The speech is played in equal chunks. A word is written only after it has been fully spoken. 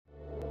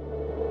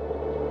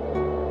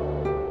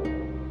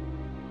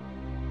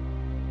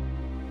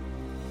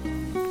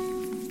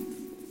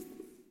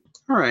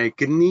All right,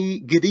 good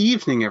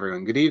evening,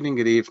 everyone. Good evening,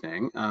 good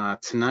evening.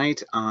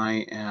 Tonight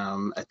I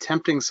am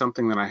attempting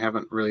something that I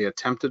haven't really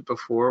attempted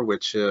before,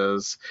 which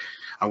is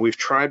we've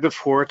tried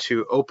before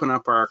to open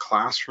up our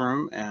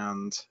classroom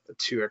and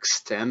to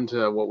extend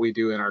what we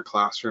do in our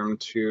classroom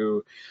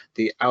to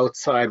the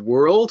outside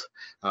world,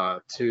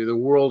 to the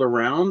world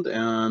around.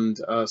 And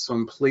so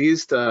I'm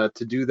pleased to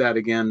do that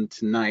again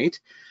tonight.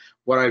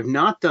 What I've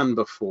not done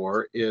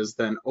before is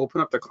then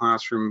open up the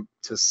classroom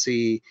to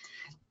see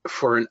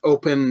for an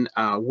open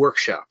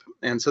workshop.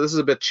 And so this is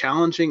a bit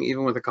challenging,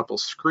 even with a couple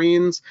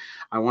screens.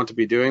 I want to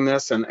be doing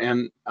this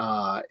and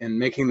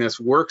making this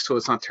work so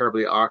it's not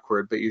terribly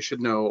awkward, but you should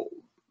know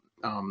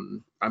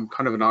I'm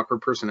kind of an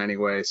awkward person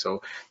anyway,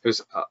 so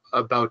there's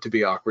about to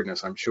be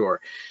awkwardness, I'm sure.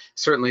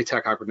 Certainly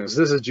tech awkwardness.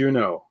 This is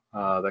Juno,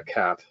 the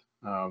cat.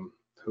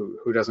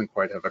 Who doesn't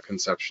quite have a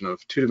conception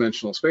of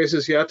two-dimensional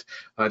spaces yet,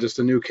 just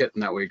a new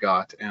kitten that we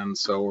got. And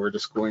so we're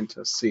just going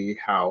to see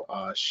how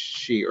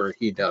she or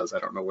he does. I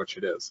don't know which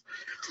it is.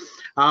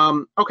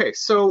 Okay,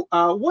 so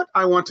what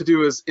I want to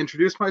do is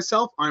introduce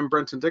myself. I'm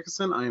Brenton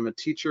Dickinson. I am a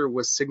teacher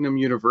with Signum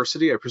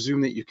University. I presume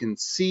that you can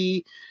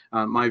see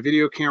my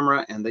video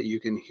camera and that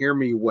you can hear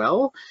me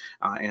well,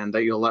 and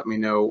that you'll let me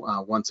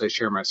know once I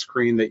share my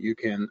screen that you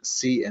can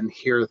see and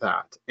hear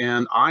that.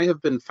 And I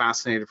have been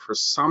fascinated for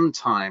some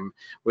time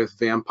with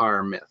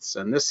vampire myths,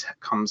 and this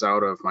comes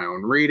out of my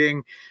own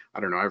reading. I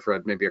don't know, I've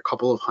read maybe a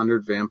couple of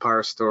hundred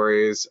vampire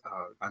stories.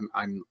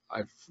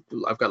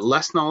 I've got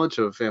less knowledge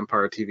of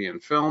vampire TV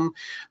and film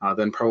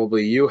than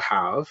probably you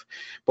have,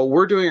 but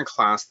we're doing a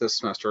class this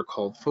semester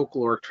called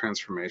Folkloric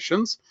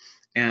Transformations.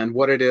 And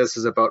what it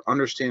is about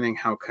understanding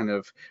how kind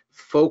of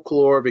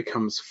folklore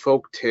becomes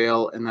folk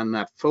tale, and then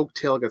that folk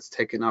tale gets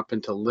taken up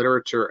into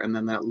literature, and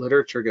then that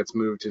literature gets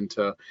moved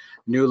into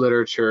new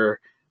literature,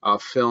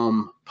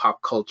 film,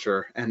 pop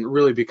culture, and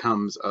really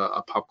becomes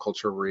a pop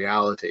culture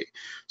reality.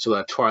 So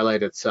that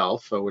Twilight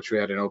itself, which we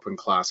had an open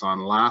class on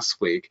last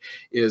week,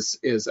 is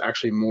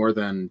actually more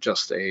than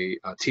just a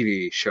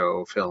TV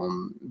show,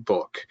 film,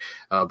 book,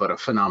 but a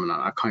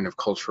phenomenon, a kind of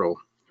cultural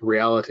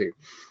reality.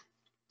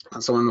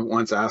 Someone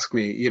once asked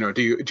me,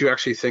 do you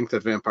actually think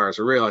that vampires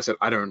are real? I said,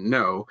 I don't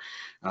know.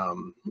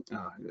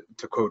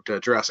 To quote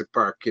Jurassic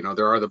Park,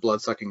 there are the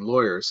blood-sucking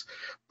lawyers,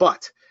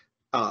 but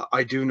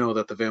I do know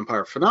that the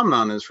vampire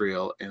phenomenon is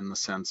real in the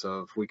sense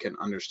of we can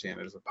understand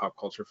it as a pop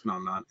culture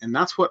phenomenon. And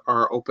that's what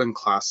our open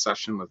class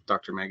session with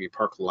Dr. Maggie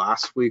Park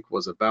last week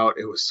was about.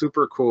 It was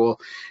super cool.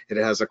 It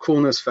has a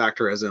coolness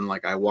factor, as in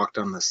like I walked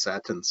on the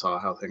set and saw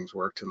how things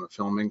worked in the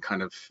filming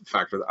kind of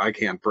factor that I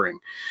can't bring.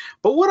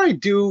 But what I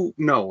do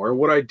know, or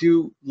what I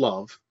do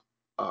love,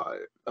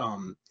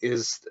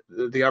 is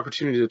the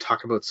opportunity to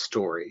talk about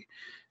story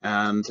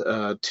and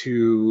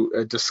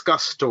to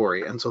discuss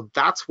story. And so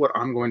that's what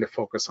I'm going to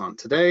focus on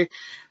today,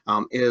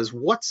 is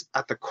what's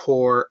at the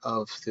core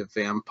of the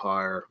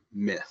vampire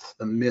myth,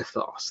 the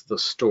mythos, the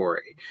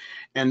story.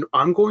 And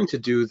I'm going to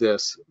do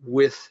this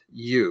with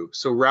you.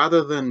 So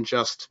rather than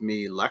just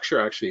me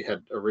lecture, I actually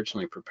had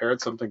originally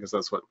prepared something because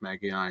that's what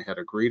Maggie and I had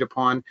agreed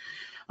upon.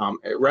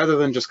 Rather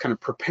than just kind of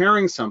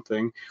preparing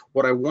something,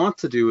 what I want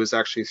to do is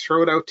actually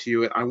throw it out to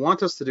you, and I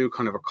want us to do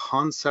kind of a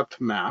concept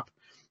map.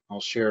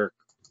 I'll share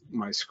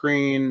my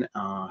screen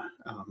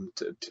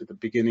to the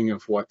beginning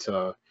of what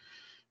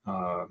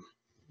I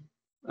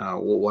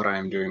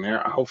am doing there.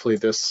 Hopefully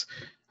this,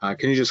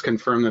 can you just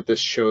confirm that this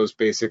shows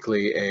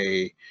basically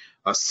a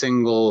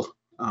single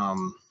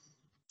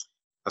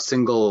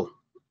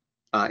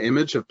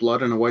image of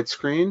blood on a white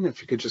screen?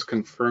 If you could just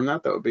confirm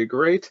that, that would be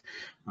great.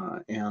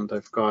 And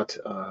I've got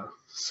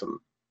some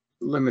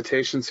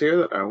limitations here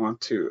that I want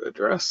to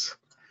address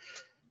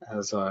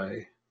as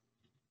I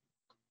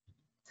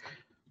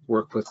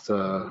work with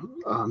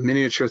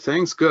miniature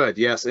things. Good,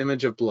 yes,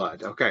 image of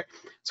blood. Okay,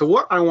 so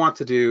what I want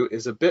to do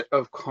is a bit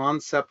of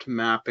concept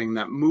mapping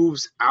that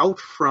moves out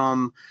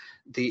from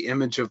the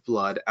image of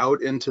blood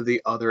out into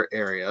the other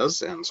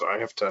areas. And so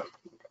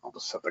I'll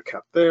just set the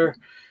cat there.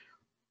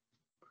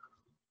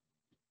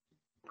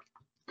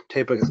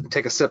 Take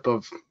a sip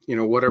of,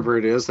 whatever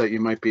it is that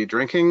you might be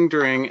drinking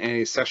during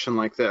a session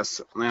like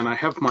this. And I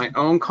have my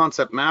own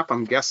concept map.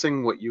 I'm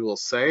guessing what you will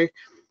say.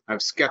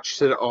 I've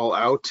sketched it all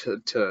out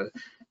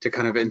to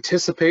kind of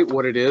anticipate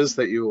what it is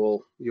that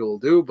you'll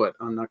do, but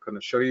I'm not going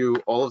to show you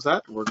all of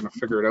that. We're going to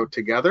figure it out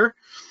together.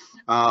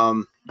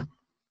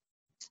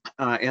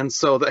 And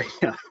so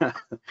yeah,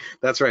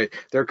 that's right.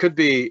 There could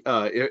be,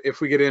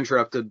 if we get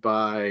interrupted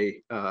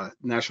by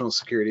National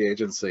Security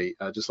Agency,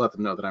 just let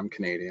them know that I'm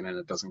Canadian and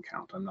it doesn't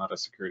count. I'm not a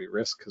security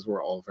risk because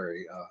we're all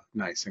very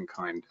nice and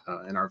kind,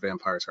 and our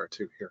vampires are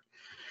too here.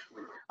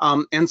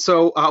 And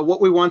so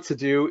what we want to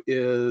do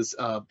is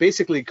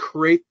basically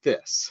create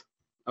this.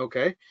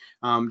 Okay.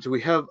 Do we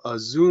have a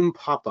Zoom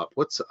pop-up?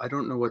 I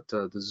don't know what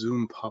the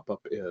Zoom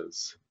pop-up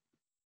is.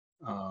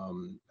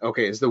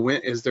 Okay, is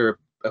there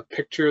a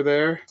picture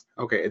there?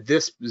 Okay,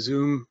 this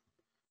Zoom,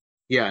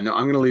 Yeah, no,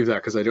 I'm going to leave that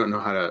because I don't know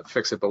how to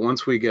fix it. But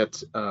once we get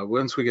to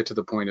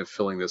the point of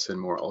filling this in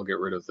more, I'll get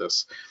rid of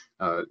this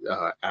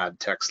add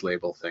text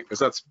label thing, because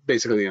that's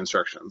basically the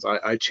instructions.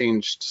 I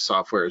changed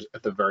software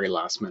at the very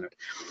last minute.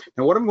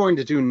 Now, what I'm going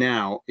to do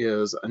now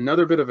is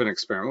another bit of an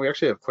experiment. We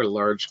actually have quite a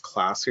large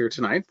class here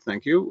tonight.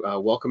 Thank you.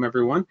 Welcome,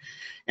 everyone.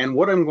 And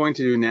what I'm going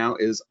to do now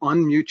is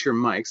unmute your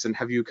mics and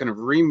have you kind of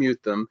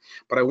remute them.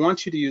 But I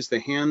want you to use the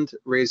hand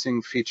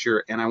raising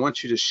feature, and I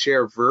want you to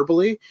share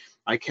verbally.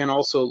 I can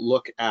also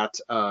look at,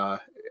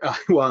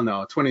 well,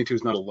 no, 22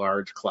 is not a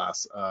large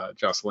class,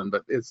 Jocelyn,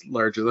 but it's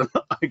larger than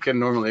I can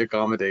normally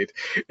accommodate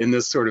in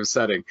this sort of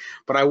setting.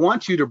 But I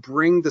want you to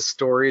bring the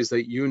stories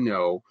that you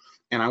know,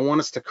 and I want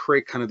us to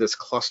create kind of this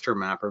cluster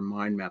map or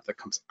mind map that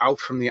comes out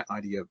from the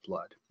idea of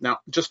blood. Now,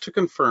 just to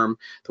confirm,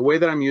 the way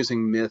that I'm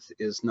using myth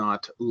is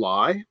not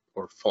lie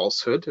or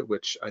falsehood,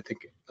 which I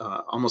think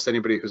almost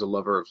anybody who's a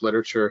lover of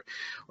literature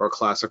or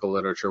classical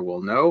literature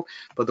will know.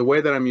 But the way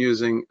that I'm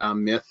using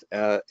myth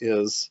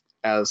is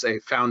as a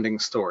founding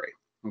story.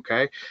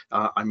 Okay,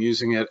 I'm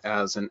using it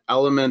as an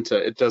element.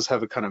 It does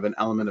have a kind of an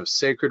element of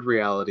sacred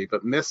reality,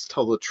 but myths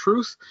tell the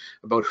truth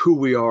about who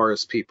we are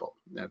as people.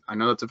 I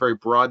know that's a very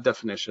broad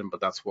definition,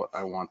 but that's what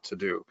I want to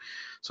do.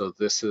 So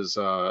this is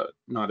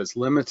not as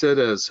limited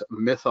as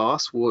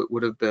mythos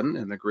would have been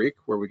in the Greek,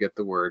 where we get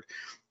the word,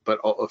 but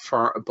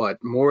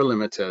more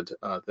limited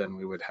than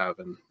we would have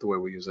in the way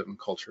we use it in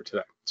culture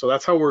today. So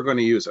that's how we're going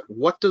to use it.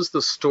 What does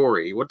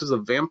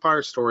the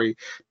vampire story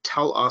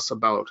tell us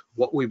about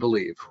what we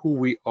believe, who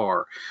we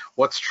are,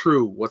 what's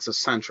true, what's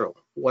essential,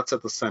 what's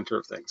at the center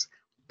of things?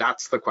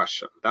 That's the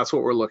question. That's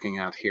what we're looking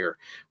at here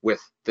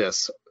with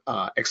this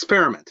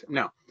experiment.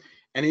 Now,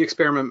 any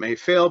experiment may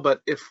fail,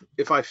 but if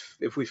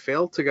we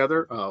fail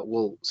together,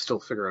 we'll still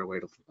figure out a way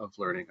of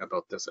learning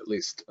about this, at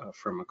least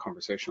from a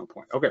conversational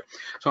point. Okay,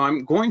 so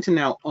I'm going to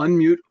now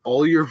unmute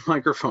all your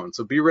microphones.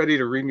 So be ready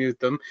to remute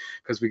them,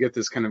 because we get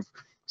this kind of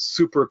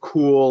super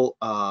cool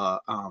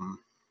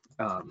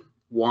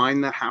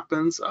whine that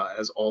happens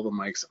as all the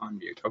mics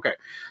unmute. Okay,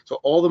 so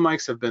all the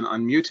mics have been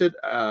unmuted.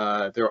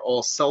 They're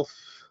all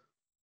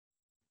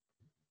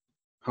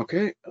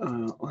okay,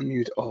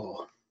 unmute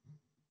all.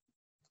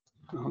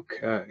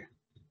 Okay.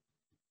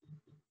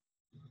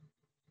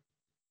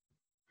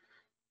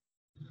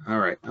 All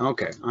right.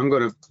 Okay. I'm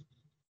going to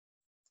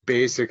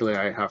basically,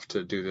 I have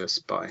to do this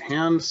by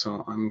hand.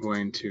 So I'm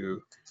going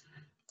to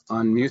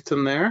unmute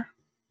them there.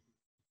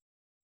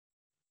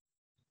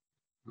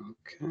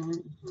 Okay.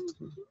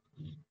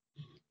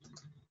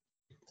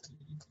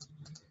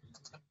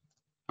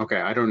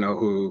 Okay. I don't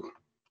know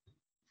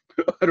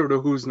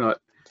who's not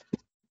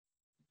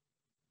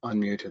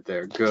unmuted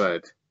there.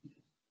 Good.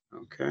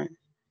 Okay.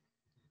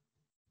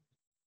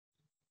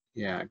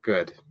 Yeah,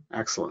 good.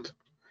 Excellent.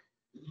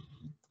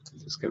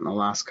 Just getting the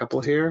last couple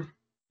here,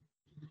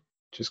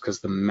 just because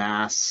the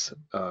mass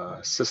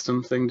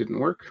system thing didn't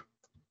work.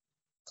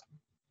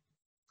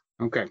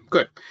 Okay,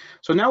 good.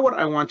 So now what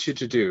I want you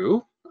to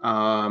do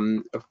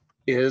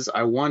is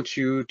I want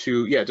you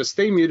to, yeah, just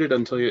stay muted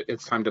until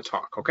it's time to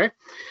talk, okay?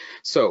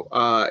 So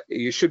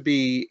you should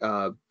be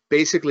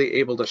basically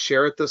able to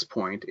share at this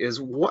point. Is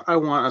what I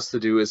want us to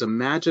do is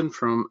imagine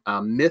from a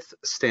myth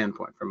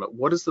standpoint, from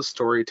what is the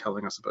story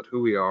telling us about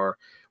who we are,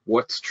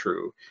 what's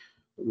true,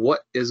 what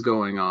is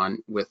going on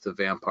with the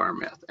vampire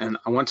myth. And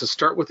I want to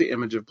start with the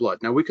image of blood.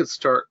 Now we could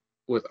start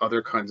with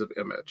other kinds of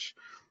image,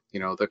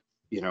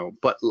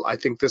 but I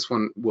think this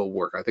one will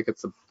work. I think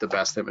it's the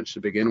best image to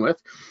begin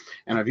with.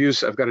 And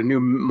I've got a new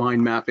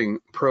mind mapping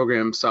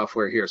program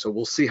software here. So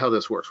we'll see how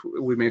this works.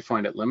 We may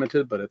find it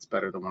limited, but it's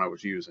better than what I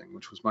was using,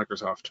 which was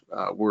Microsoft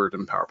Word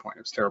and PowerPoint.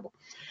 It was terrible.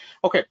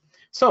 Okay,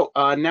 so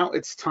now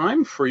it's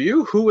time for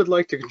you. Who would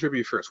like to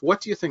contribute first?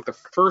 What do you think the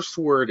first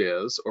word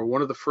is, or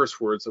one of the first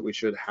words that we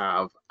should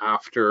have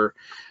after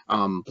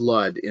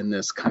blood in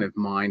this kind of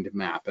mind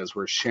map as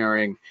we're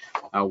sharing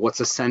what's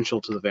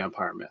essential to the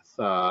vampire myth?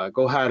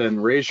 Go ahead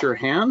and raise your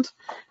hand.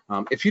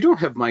 If you don't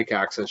have mic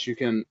access, you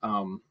can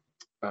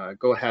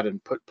go ahead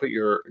and put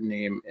your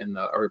name in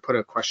or put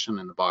a question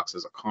in the box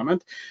as a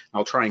comment.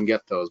 I'll try and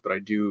get those, but I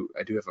do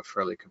have a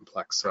fairly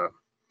complex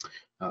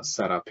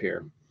setup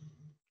here.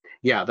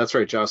 Yeah, that's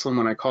right, Jocelyn.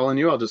 When I call on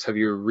you, I'll just have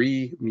you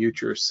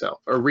re-mute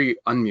yourself, or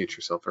unmute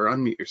yourself, or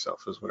unmute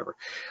yourself, is whatever.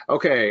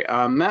 Okay,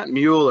 Matt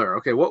Mueller.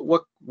 Okay,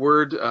 what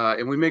word?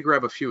 And we may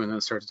grab a few and then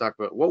start to talk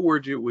about what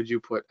word would you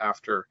put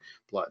after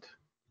blood?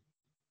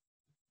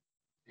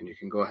 And you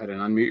can go ahead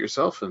and unmute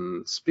yourself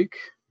and speak.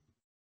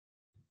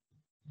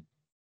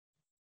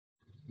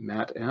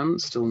 Matt M,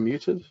 still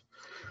muted.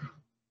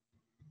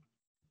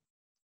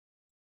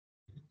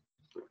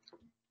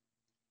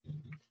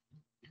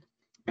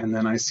 And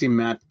then I see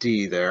Matt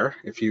D there,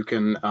 if you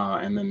can,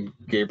 and then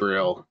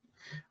Gabriel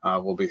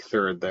will be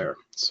third there.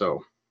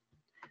 So,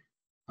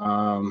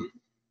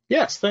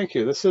 yes, thank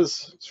you. This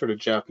is sort of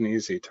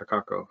Japanesey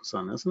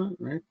Takako-san, isn't it?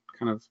 Right?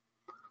 Kind of.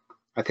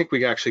 I think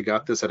we actually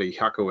got this at a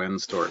Hyakuen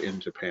store in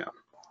Japan.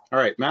 All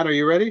right, Matt, are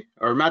you ready?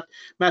 Or Matt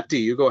D,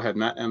 you go ahead.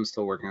 Matt M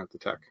still working out the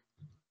tech.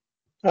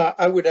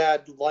 I would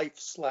add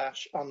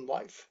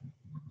life/unlife.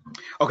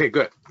 Okay,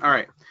 good. All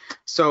right.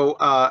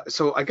 So,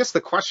 so I guess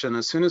the question,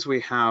 as soon as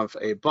we have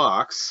a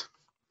box,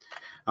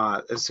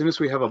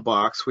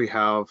 we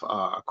have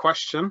a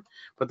question.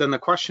 But then the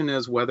question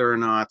is whether or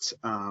not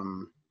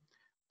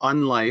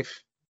unlife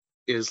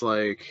is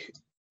like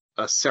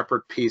a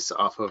separate piece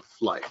off of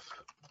life.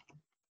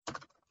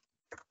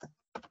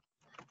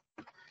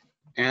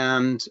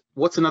 And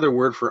what's another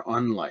word for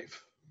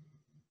unlife,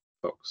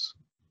 folks?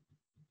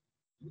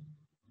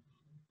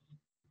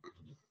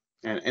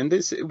 And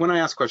this, when I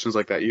ask questions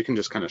like that, you can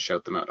just kind of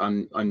shout them out,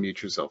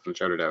 unmute yourself and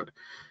shout it out.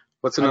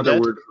 What's another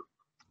Undead? word?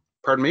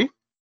 Pardon me?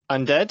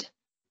 Undead?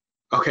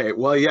 Okay,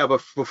 well, yeah,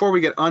 but before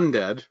we get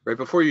undead, right,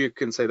 before you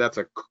can say that's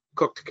a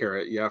cooked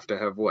carrot, you have to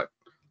have what?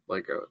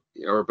 Like a,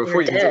 or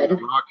before you can say it's a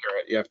raw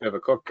carrot, you have to have a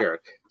cooked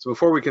carrot. So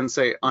before we can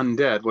say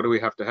undead, what do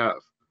we have to have?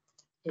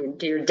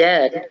 You're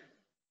dead.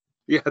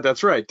 Yeah,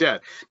 that's right,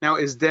 dead. Now,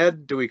 is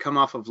dead, do we come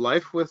off of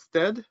life with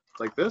dead,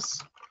 like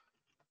this?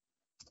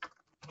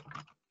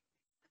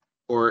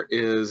 Or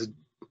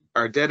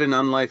are dead and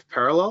unlife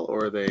parallel,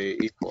 or are they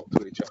equal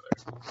to each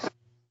other?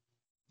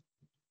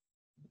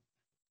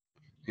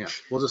 Yeah,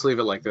 we'll just leave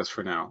it like this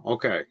for now.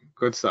 Okay,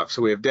 good stuff.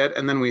 So we have dead,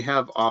 and then we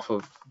have off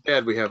of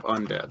dead, we have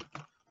undead.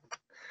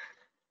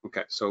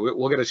 Okay, so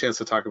we'll get a chance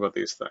to talk about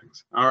these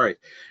things. All right,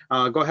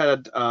 go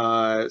ahead.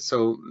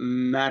 So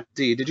Matt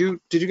D, did you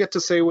get to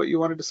say what you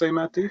wanted to say,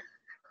 Matt D?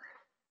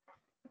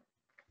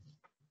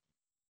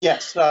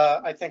 Yes,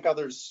 I think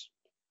others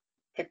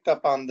picked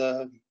up on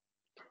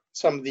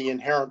some of the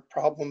inherent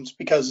problems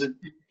because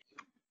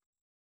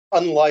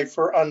unlife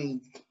or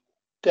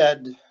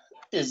undead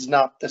is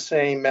not the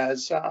same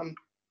as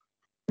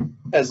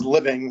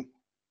living,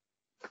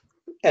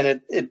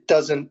 and it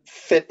doesn't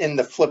fit in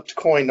the flipped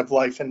coin of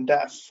life and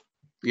death,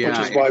 Yeah,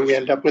 which is why we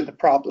end up with the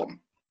problem.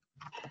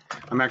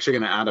 I'm actually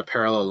going to add a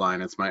parallel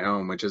line. It's my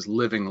own, which is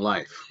living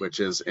life, which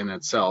is in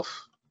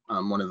itself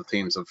one of the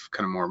themes of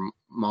kind of more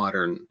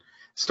modern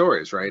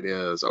stories, right?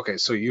 Is, okay,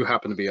 so you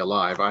happen to be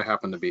alive, I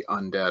happen to be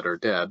undead or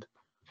dead.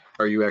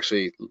 Are you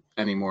actually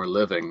any more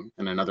living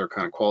in another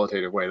kind of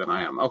qualitative way than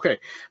I am? Okay,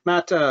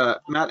 Matt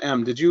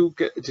M, did you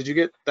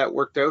get that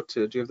worked out?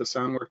 Did you have the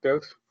sound worked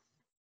out?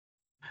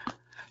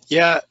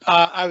 Yeah,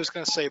 I was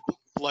going to say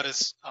blood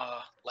is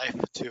life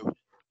too.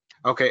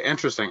 Okay,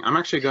 interesting. I'm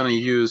actually going to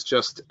use,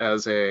 just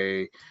as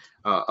a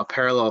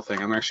parallel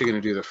thing, I'm actually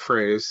going to do the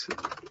phrase,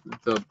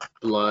 the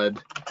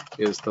blood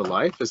is the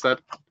life. Is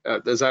that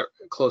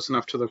close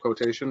enough to the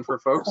quotation for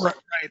folks? Right,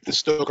 the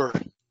Stoker.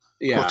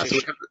 Yeah,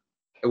 quotation.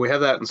 so we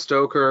have that in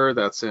Stoker,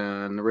 that's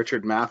in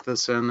Richard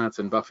Matheson, that's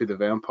in Buffy the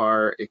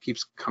Vampire. It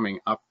keeps coming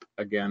up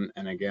again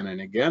and again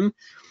and again.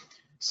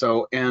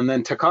 So, and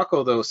then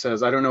Takako, though,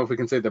 says, I don't know if we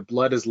can say the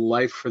blood is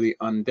life for the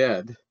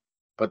undead,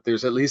 but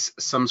there's at least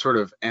some sort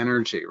of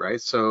energy, right?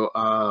 So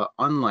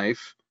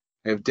unlife,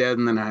 I have dead,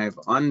 and then I have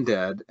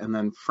undead, and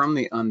then from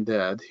the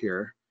undead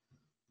here,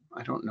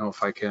 I don't know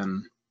if I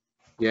can,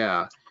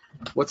 yeah,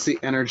 what's the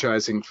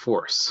energizing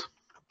force?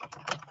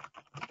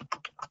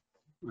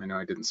 I know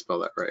I didn't spell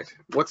that right.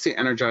 What's the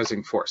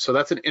energizing force? So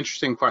that's an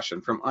interesting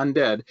question. From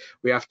undead,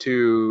 we have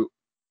to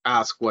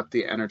ask what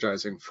the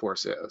energizing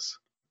force is,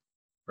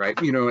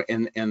 right? You know,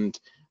 and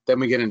then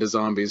we get into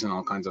zombies and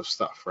all kinds of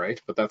stuff,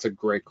 right? But that's a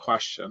great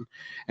question.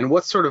 And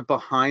what's sort of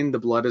behind the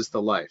blood is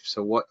the life?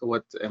 So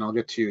what, and I'll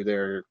get to you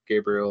there,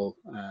 Gabriel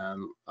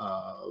and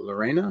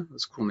Lorena,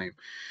 that's a cool name.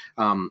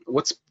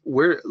 What's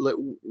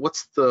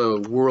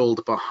the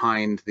world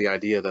behind the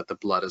idea that the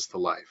blood is the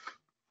life?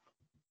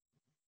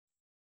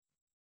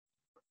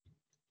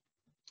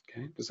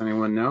 Okay, does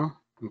anyone know?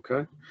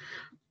 Okay.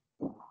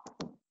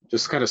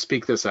 Just kind of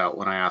speak this out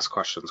when I ask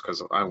questions,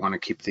 because I want to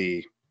keep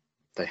the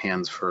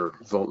hands for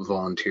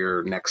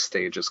volunteer next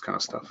stages kind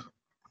of stuff.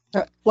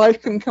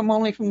 Life can come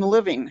only from the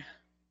living.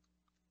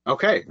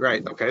 Okay,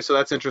 right. Okay, so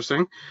that's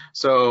interesting.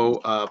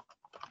 So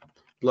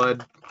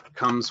blood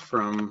comes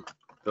from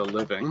the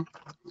living.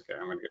 Okay,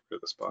 I'm going to get rid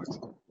of this box.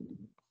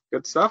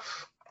 Good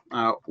stuff.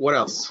 What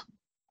else?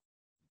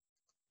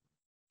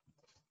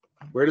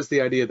 Where does the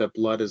idea that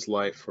blood is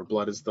life or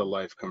blood is the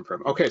life come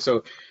from? Okay,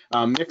 so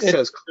Nick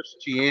says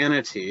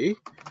Christianity,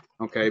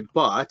 okay,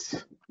 but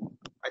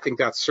I think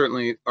that's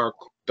certainly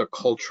the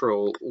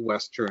cultural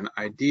Western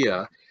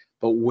idea,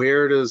 but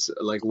where does,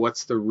 like,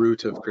 what's the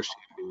root of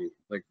Christianity?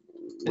 Like,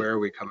 where are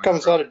we coming from? It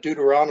comes out of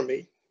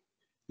Deuteronomy.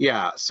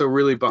 Yeah, so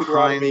really behind...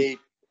 Deuteronomy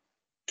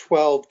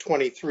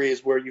 12:23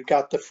 is where you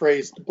got the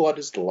phrase, the blood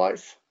is the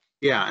life.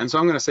 Yeah, and so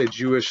I'm going to say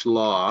Jewish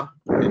law.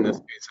 In this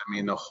case, I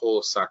mean the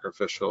whole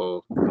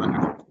sacrificial,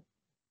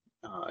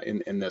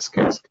 in this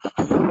case,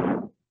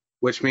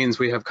 which means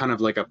we have kind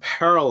of like a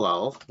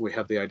parallel. We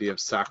have the idea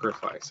of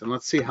sacrifice, and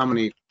let's see how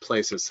many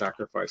places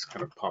sacrifice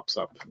kind of pops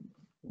up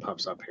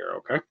here.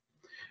 Okay,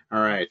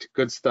 all right,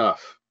 good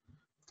stuff.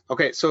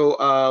 Okay, so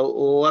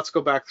let's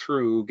go back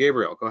through.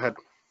 Gabriel, go ahead.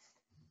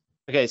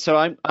 Okay,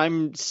 so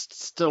I'm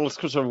still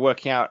sort of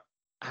working out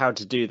how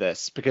to do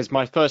this, because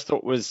my first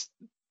thought was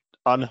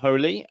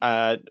unholy,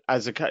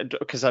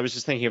 because I was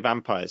just thinking of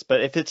vampires.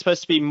 But if it's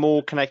supposed to be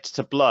more connected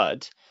to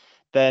blood,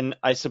 then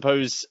I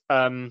suppose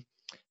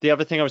the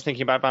other thing I was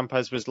thinking about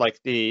vampires was like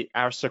the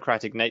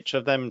aristocratic nature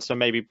of them. So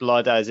maybe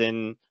blood as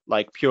in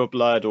like pure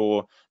blood,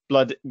 or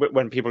blood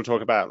when people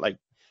talk about like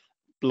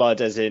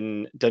blood as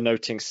in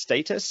denoting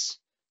status.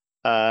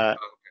 Yeah.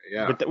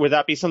 Would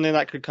that be something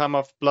that could come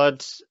off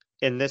blood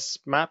in this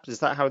map? Is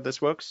that how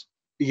this works?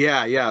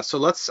 Yeah.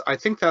 So I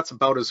think that's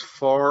about as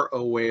far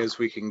away as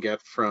we can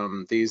get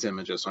from these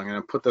images. So I'm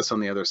going to put this on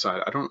the other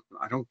side. I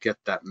don't get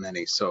that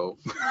many, so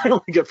I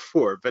only get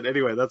 4. But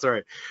anyway, that's all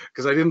right,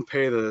 because I didn't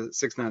pay the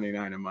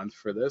 $6.99 a month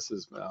for this.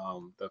 Is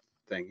the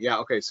thing. Yeah.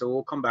 Okay. So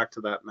we'll come back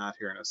to that, Matt,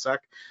 here in a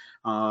sec.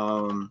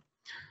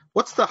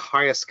 What's the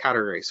highest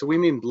category? So we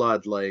mean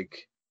blood,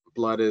 like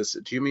blood is.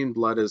 Do you mean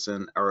blood as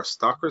in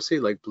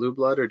aristocracy, like blue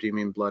blood, or do you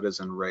mean blood as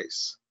in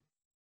race?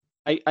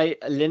 I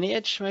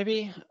lineage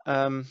maybe.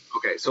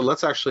 Okay, so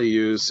let's actually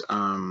use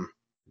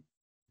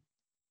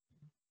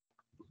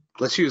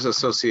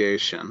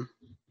association.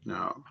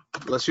 No,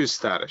 let's use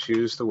status.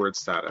 Use the word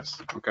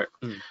status. Okay.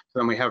 So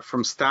then we have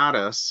from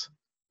status.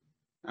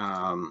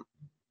 I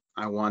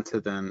want to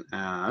then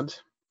add.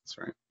 That's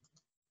right.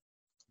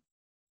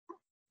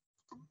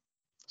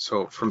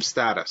 So from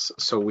status,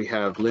 so we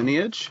have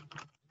lineage.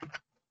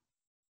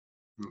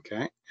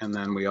 Okay, and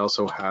then we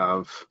also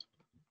have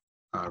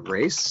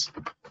race.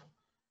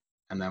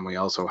 And then we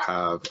also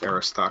have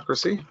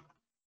aristocracy,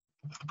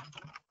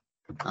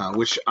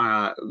 which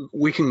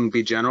we can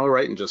be general,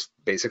 right? And just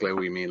basically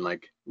we mean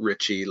like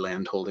richy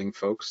landholding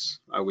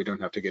folks. We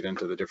don't have to get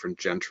into the different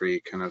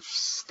gentry kind of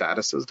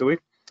statuses, do we?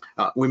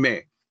 We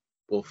may.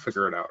 We'll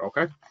figure it out,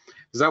 okay?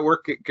 Does that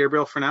work,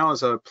 Gabriel, for now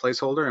as a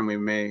placeholder? And we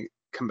may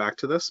come back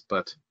to this,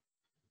 but.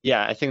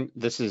 Yeah, I think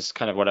this is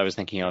kind of what I was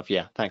thinking of.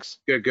 Yeah, thanks.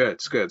 Good.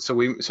 It's good. So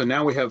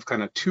now we have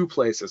kind of 2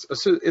 places.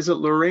 So is it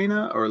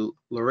Lorena or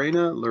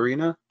Lorena?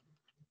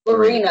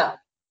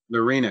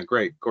 Lorena,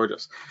 great,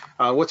 gorgeous.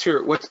 What do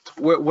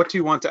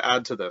you want to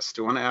add to this?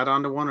 Do you want to add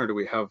on to one, or do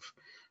we have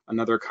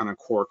another kind of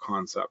core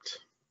concept?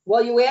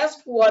 Well, you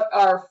asked what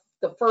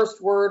the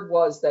first word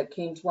was that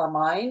came to our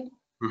mind.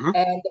 Mm-hmm.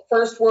 And the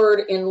first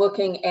word in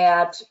looking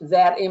at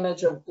that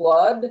image of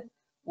blood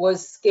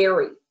was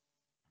scary,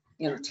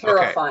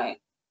 terrifying,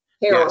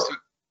 terror. Yes.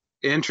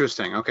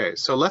 Interesting. Okay,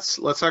 so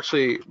let's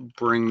actually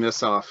bring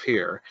this off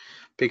here.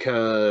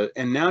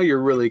 And now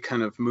you're really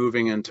kind of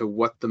moving into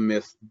what the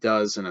myth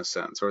does in a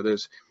sense, or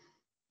there's,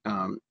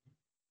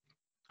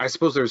 I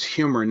suppose there's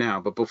humor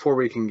now, but before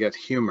we can get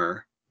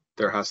humor,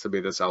 there has to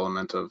be this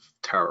element of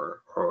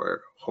terror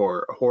or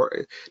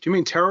horror. Do you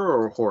mean terror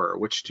or horror?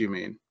 Which do you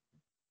mean?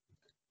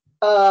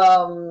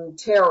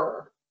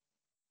 Terror,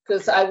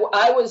 because I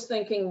was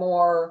thinking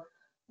more,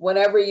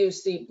 whenever you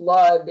see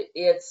blood,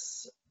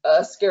 it's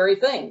a scary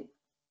thing.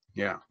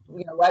 Yeah.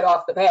 Right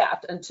off the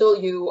bat,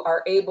 until you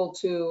are able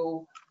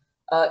to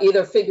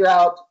either figure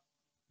out,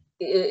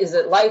 is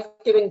it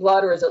life-giving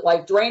blood or is it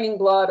life-draining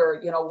blood,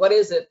 or what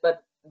is it?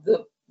 But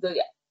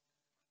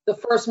the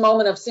first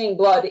moment of seeing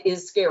blood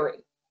is scary.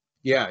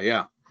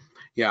 Yeah.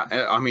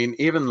 I mean,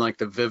 even like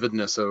the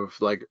vividness of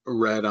like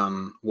red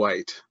on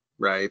white,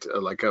 right?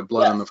 Like a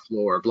blood on the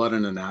floor, blood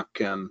in a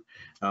napkin.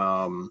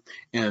 Okay,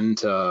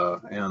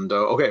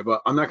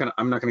 but I'm not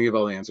gonna give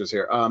all the answers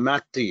here.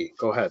 Matt D,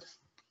 go ahead.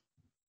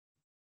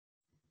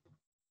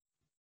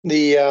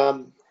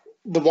 The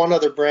one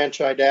other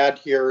branch I'd add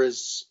here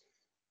is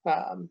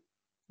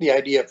the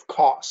idea of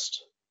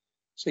cost.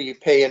 So you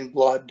pay in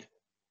blood.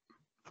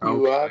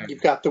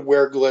 You've got the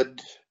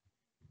wereglid.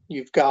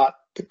 You've got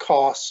the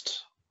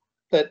cost,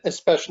 that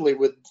especially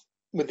with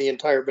the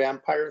entire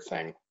vampire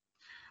thing.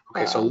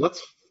 Okay, so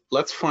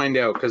let's find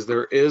out, because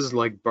there is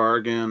like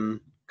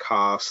bargain,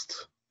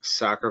 cost,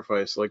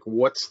 sacrifice. Like,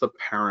 what's the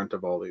parent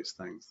of all these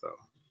things, though?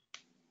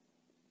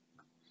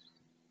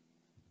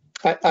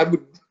 I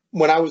would.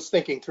 When I was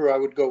thinking through, I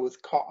would go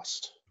with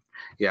cost.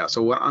 Yeah,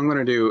 so what I'm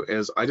going to do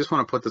is I just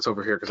want to put this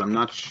over here because I'm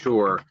not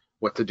sure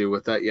what to do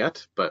with that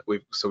yet, but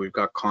we've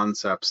got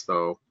concepts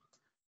though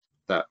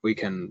that we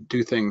can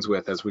do things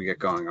with as we get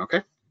going,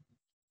 okay?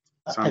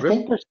 I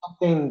think there's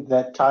something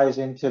that ties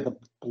into the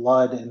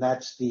blood, and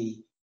that's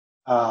the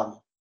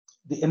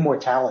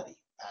immortality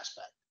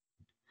aspect,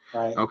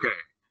 right? Okay.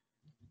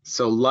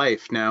 So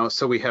life now,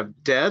 so we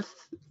have death,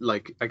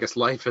 like I guess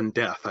life and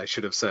death, I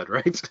should have said,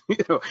 right?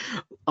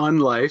 On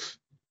life,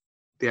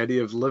 the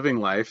idea of living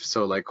life,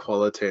 so like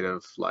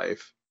qualitative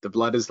life, the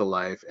blood is the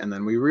life, and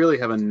then we really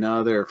have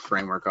another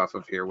framework off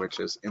of here, which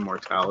is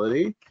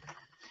immortality.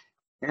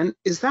 And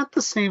is that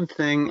the same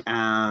thing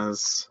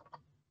as,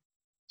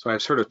 so I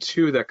have sort of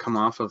 2 that come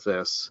off of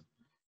this.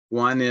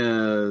 One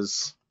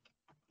is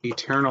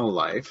eternal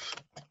life,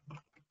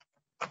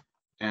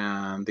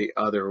 and the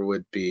other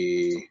would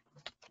be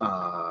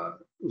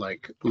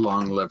like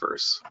long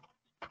livers.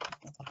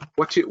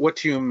 What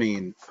do you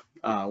mean,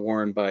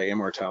 Warren, by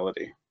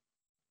immortality?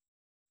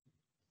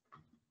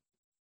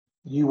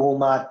 You will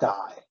not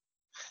die.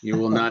 You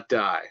will not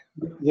die.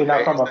 You're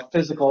not from a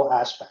physical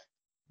aspect.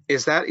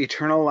 Is that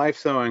eternal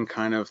life though in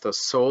kind of the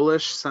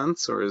soulish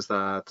sense, or is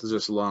that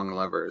just long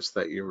livers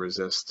that you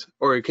resist?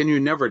 Or can you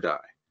never die?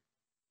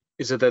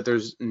 Is it that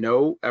there's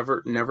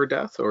never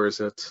death, or is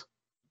it?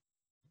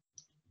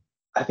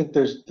 I think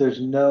there's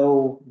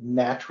no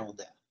natural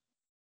death,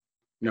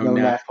 no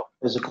natural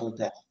physical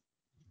death.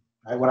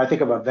 Right? When I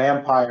think of a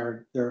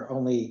vampire, there are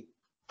only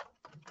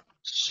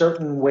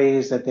certain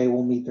ways that they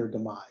will meet their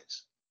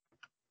demise.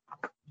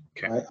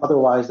 Okay. Right?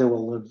 Otherwise, they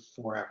will live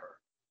forever.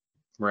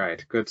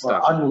 Right. Good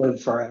stuff. Or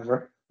unlive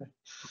forever.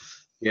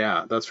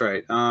 Yeah, that's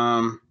right.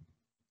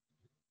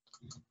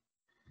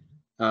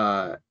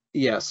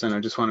 Yes, and I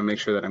just want to make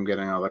sure that I'm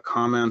getting all the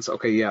comments.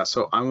 Okay, yeah,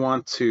 so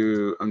I'm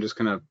just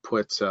going to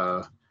put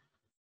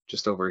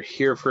just over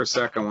here for a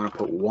sec, I want to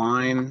put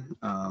wine.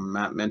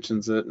 Matt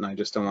mentions it, and I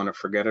just don't want to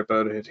forget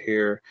about it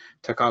here.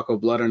 Takako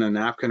blood on a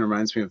napkin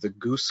reminds me of the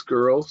Goose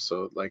Girl,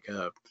 so like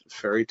a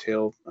fairy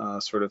tale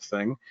sort of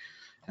thing.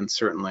 And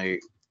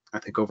certainly, I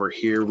think over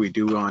here, we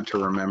do want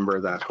to remember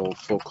that whole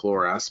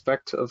folklore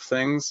aspect of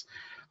things.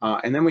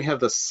 And then we have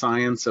the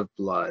science of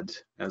blood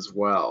as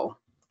well.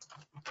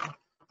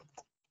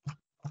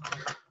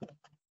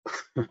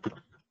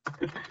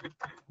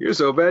 You're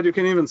so bad you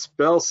can't even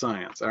spell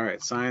science. All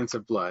right, science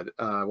of blood.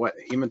 What,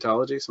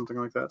 hematology, something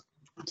like that?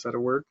 Is that a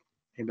word?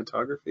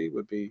 Hematography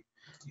would be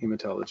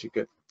hematology.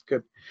 Good,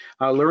 good.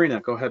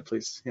 Lorena, go ahead,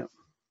 please. Yeah.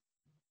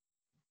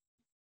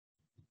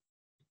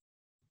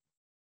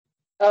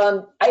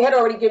 I had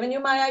already given you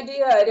my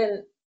idea. I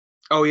didn't.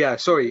 Oh yeah,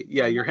 sorry.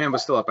 Yeah, your hand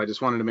was still up. I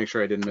just wanted to make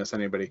sure I didn't miss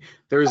anybody.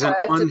 There is an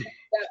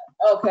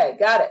okay,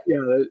 got it.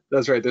 Yeah,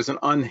 that's right. There's an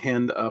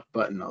unhand up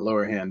button, a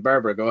lower hand.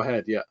 Barbara, go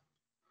ahead. Yeah.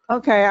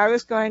 Okay, I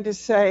was going to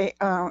say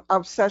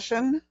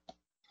obsession.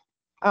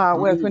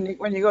 With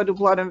when you go to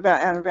blood and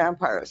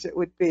vampires, there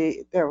would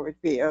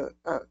be a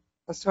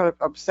sort of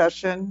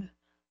obsession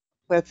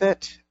with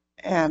it,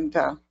 and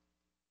I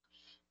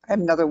had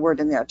another word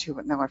in there too,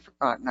 but now I've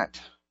forgotten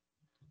it.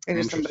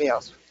 Maybe somebody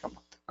else would come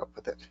up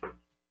with it.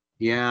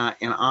 Yeah,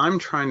 and I'm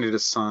trying to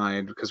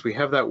decide because we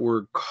have that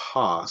word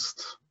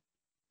cost,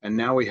 and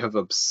now we have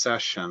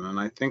obsession, and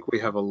I think we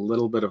have a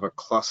little bit of a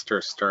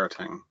cluster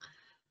starting.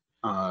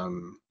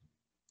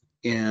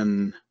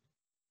 In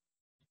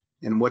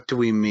what do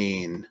we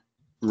mean,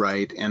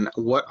 right? And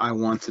what I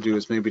want to do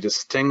is maybe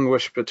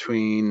distinguish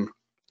between.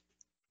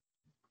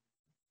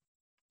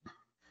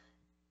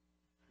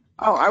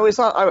 The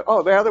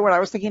other one I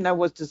was thinking of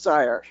was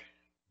desire.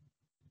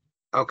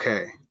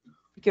 Okay.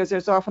 Because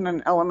there's often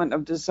an element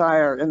of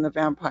desire in the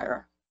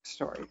vampire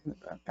story, in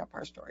the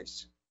vampire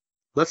stories.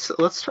 Let's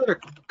start a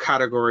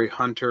category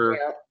hunter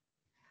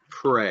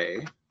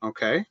prey.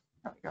 Okay.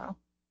 There we go.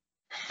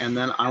 And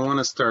then I want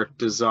to start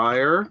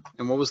desire.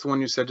 And what was the one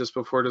you said just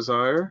before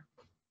desire?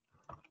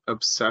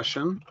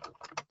 Obsession.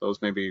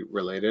 Those may be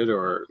related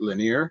or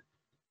linear.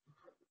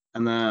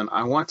 And then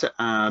I want to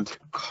add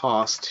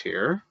cost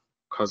here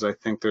because I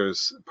think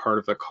there's part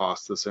of the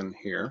cost that's in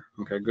here.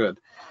 Okay, good.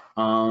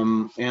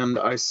 And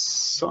I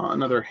saw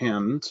another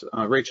hand.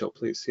 Rachel,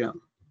 please. Yeah.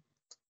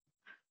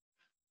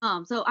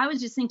 So I was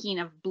just thinking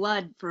of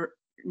blood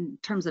in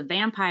terms of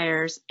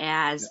vampires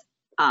as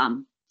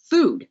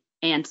food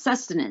and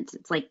sustenance.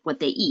 It's like what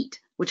they eat,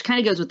 which kind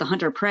of goes with the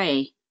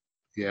hunter-prey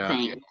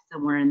thing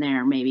somewhere in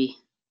there, maybe.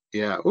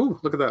 Yeah. Oh,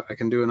 look at that. I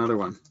can do another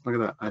one. Look at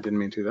that. I didn't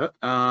mean to do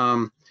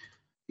that.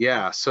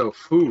 Yeah. So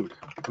food.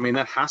 I mean,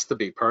 that has to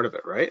be part of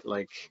it, right?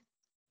 Like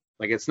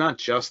it's not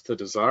just the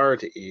desire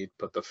to eat,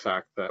 but the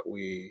fact that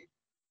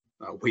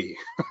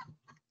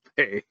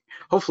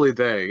hopefully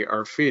they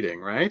are feeding,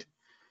 right?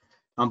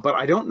 But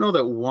I don't know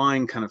that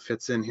wine kind of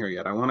fits in here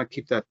yet. I want to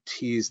keep that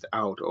teased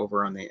out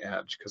over on the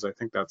edge because I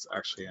think that's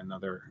actually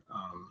another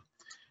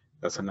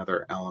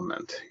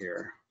element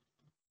here.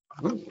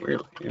 Oh,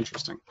 really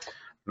interesting. I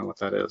don't know what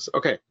that is.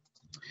 Okay,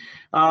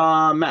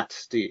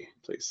 Matt D,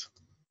 please.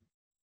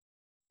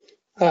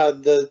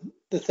 The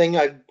thing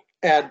I'd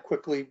add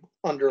quickly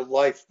under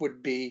life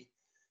would be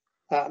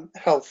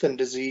health and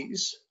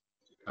disease.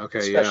 Okay,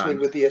 especially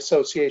with the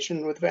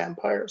association with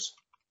vampires.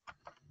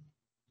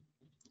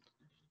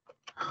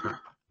 I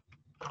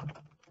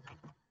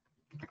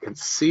can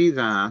see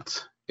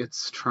that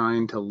it's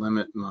trying to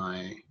limit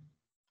my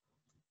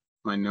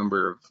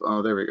number of,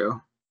 oh, there we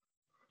go.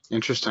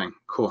 Interesting,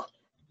 cool.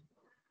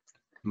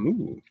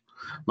 Ooh.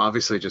 I'm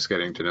obviously just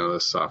getting to know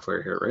this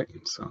software here,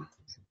 right? So,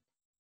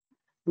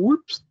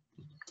 whoops,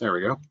 there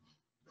we go.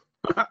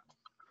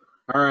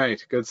 All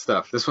right, good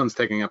stuff. This one's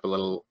taking up a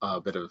little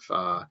bit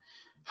of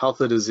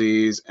health of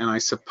disease, and I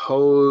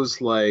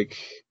suppose like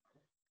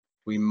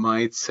we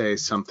might say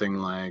something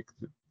like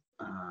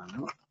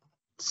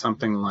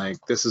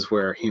this is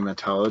where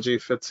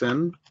hematology fits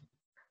in.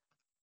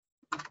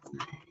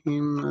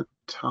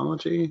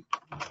 Hematology.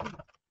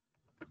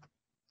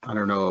 I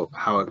don't know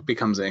how it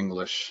becomes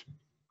English,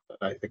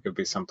 but I think it'd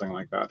be something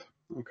like that.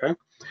 Okay,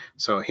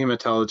 so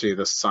hematology,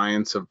 the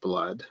science of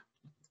blood.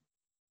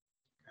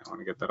 I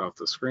want to get that off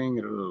the screen,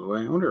 get it out of the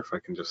way. I wonder if I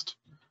can just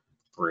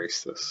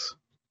erase this.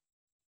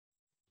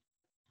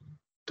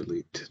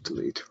 Delete,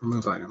 delete,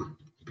 remove item.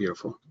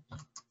 Beautiful.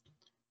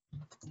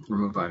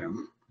 Remove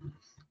item.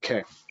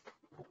 Okay.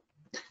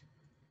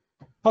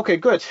 Okay,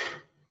 good.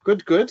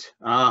 Good, good.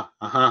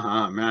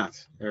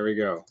 Matt, there we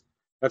go.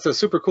 That's a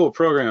super cool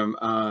program.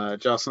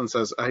 Jocelyn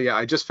says, yeah,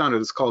 I just found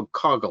it. It's called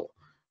Coggle,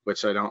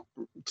 which I don't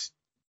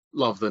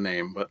love the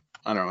name, but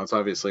I don't know. It's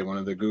obviously one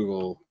of the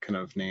Google kind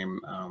of name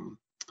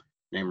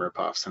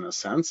ripoffs in a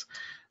sense.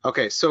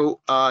 Okay,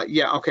 so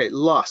yeah, okay,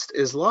 lust.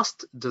 Is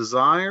lust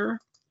desire?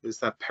 Is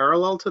that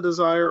parallel to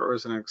desire, or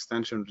is it an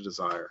extension of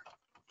desire?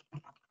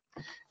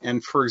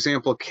 And for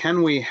example,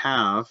 can we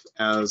have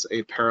as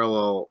a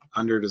parallel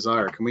under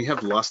desire, can we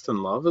have lust and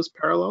love as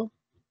parallel?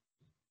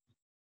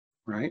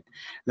 Right?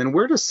 Then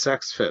where does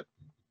sex fit?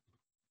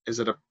 Is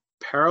it a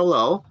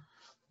parallel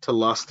to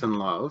lust and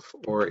love,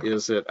 or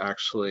is it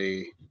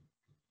actually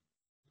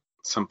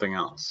something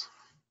else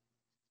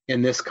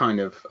in this kind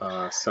of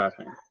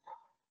setting?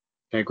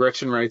 Okay,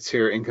 Gretchen writes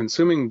here, in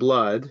consuming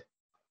blood,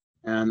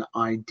 an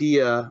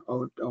idea,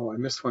 I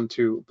missed one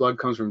too, blood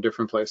comes from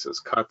different places,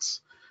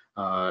 cuts,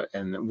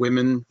 and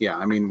women, yeah,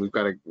 I mean, we've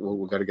got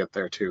to get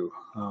there too.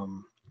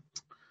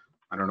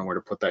 I don't know where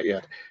to put that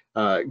yet.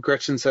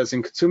 Gretchen says,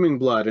 in consuming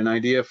blood, an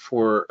idea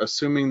for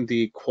assuming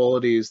the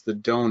qualities the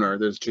donor,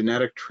 there's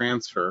genetic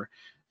transfer,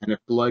 and if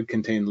blood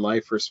contained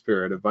life or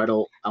spirit, a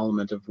vital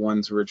element of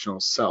one's original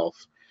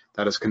self,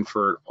 that is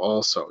conferred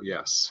also.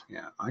 Yes,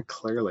 yeah, I'm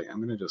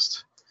gonna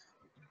just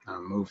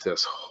move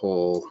this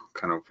whole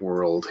kind of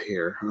world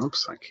here.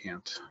 Oops, I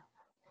can't.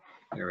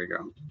 There we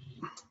go.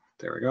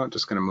 There we go.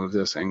 Just gonna move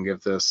this and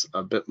give this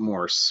a bit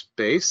more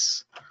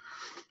space.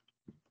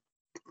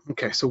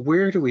 Okay, so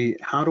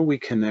how do we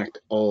connect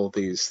all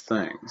these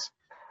things?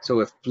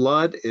 So if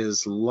blood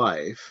is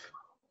life,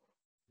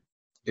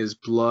 is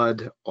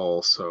blood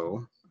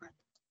also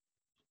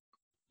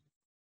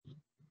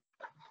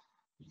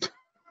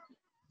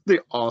the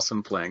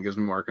awesome plan gives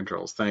me more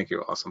controls. Thank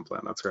you, awesome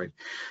plan. That's great.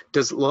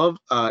 Does love,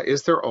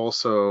 is there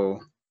also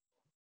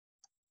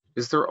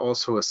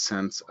a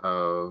sense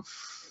of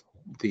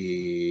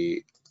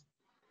the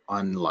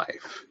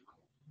unlife?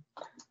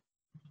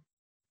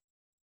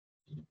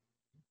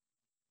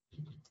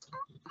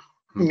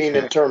 You mean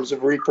in terms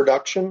of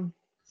reproduction?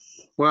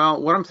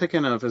 Well, what I'm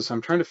thinking of is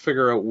I'm trying to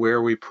figure out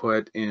where we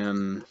put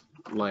in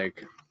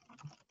like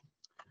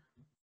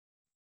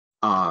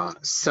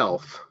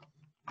self.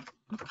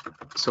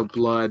 So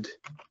blood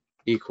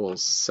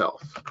equals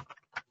self,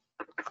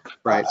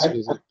 right? So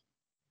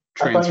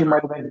I thought you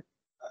might have been.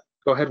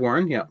 Go ahead,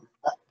 Warren. Yeah.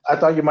 I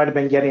thought you might have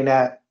been getting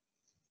at,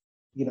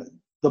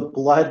 the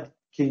blood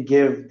can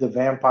give the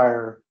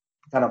vampire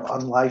kind of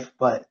unlife,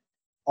 but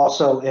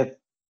also if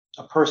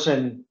a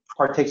person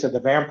partakes of the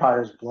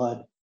vampire's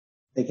blood,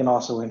 they can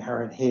also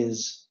inherit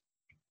his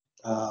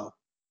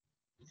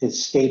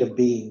state of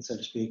being, so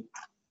to speak.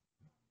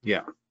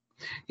 Yeah,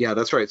 yeah,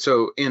 that's right.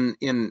 So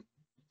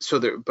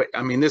but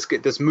I mean,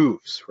 this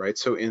moves, right?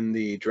 So in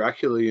the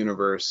Dracula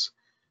universe,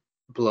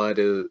 blood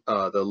is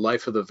the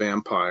life of the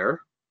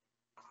vampire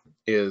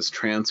is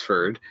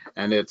transferred,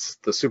 and it's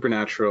the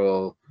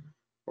supernatural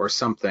or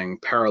something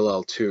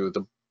parallel to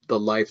the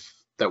life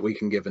that we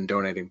can give in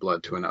donating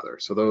blood to another.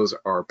 So those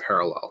are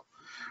parallel,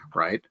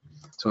 right?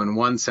 So in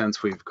one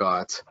sense, we've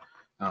got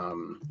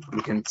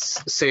we can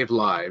save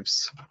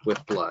lives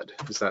with blood.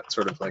 Is that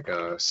sort of like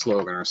a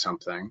slogan or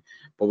something?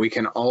 But we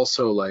can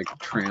also like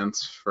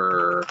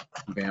transfer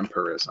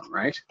vampirism,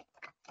 right?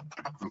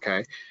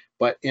 Okay.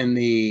 But in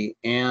the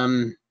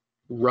Anne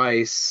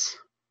Rice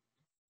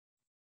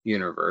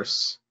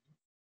universe,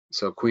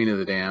 so Queen of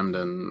the Damned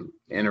and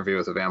Interview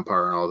with a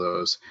Vampire and all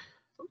those,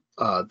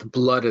 the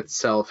blood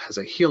itself has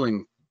a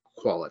healing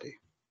quality.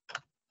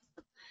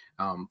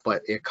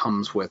 But it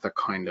comes with a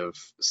kind of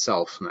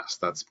selfness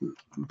that's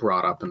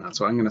brought up in that.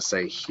 So I'm going to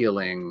say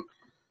healing,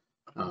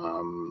 but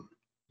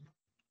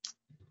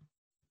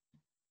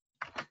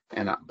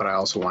I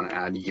also want to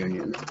add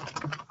union.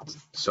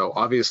 So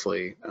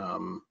obviously,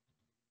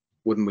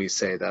 wouldn't we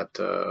say that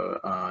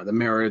the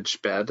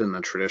marriage bed and the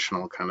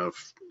traditional kind of,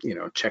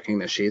 checking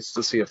the sheets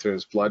to see if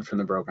there's blood from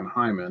the broken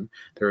hymen,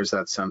 there is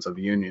that sense of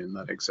union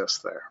that exists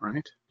there,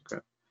 right?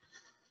 Good.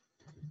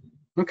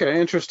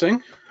 Okay,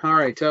 interesting. All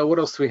right, what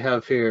else do we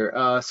have here?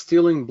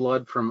 Stealing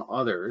blood from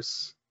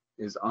others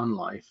is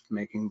unlife.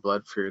 Making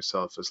blood for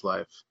yourself is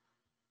life.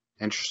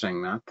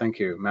 Interesting, Matt. Thank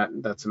you, Matt.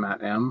 That's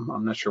Matt M.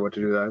 I'm not sure what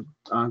to do that.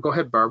 Go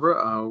ahead,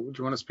 Barbara. Would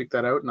you want to speak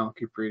that out, and I'll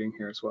keep reading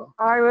here as well.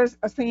 I was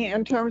thinking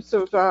in terms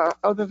of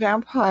the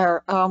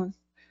vampire.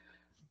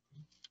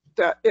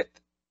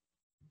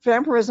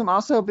 Vampirism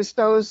also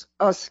bestows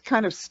us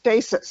kind of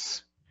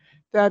stasis.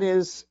 That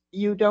is,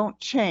 you don't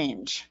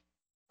change.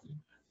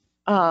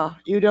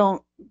 You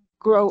don't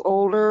grow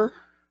older,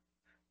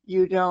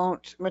 you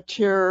don't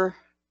mature,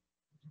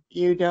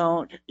 you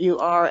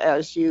are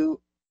as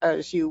you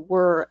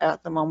were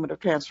at the moment of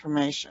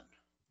transformation.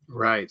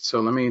 Right,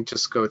 so let me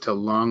just go to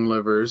long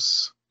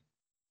livers,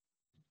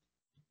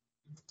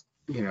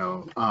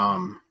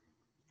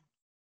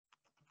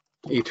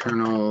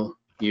 eternal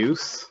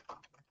youth.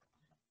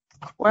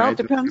 Well, right?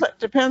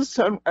 depends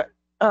on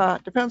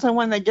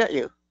when they get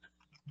you.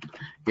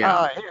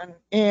 Yeah.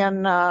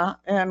 And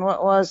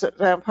what was it,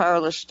 Vampire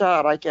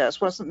Lestat, I guess.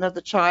 Wasn't that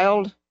the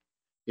child?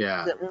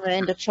 Yeah. That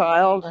remained a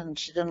child and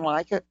she didn't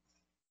like it?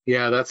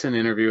 Yeah, that's an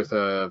Interview with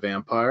a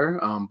Vampire,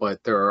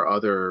 but there are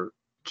other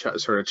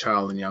sort of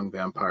child and young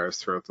vampires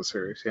throughout the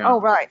series. Yeah. Oh,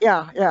 right.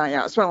 Yeah.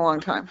 It's been a long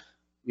time.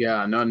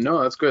 Yeah,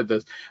 no, that's good.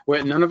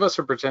 Well, none of us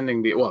are pretending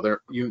to be, well, there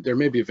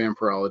may be a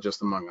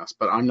vampirologist among us,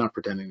 but I'm not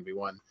pretending to be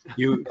one.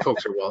 You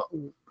folks are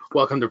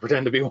welcome to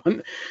pretend to be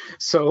one.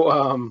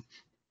 So,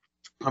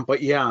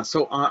 but yeah,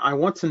 so I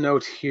want to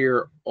note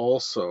here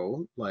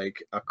also,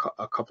 like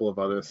a couple of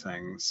other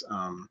things.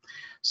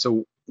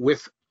 So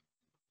with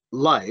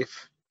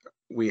life,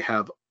 we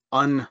have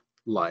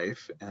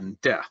unlife and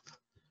death,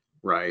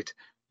 right?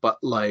 But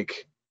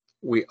like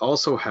we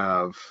also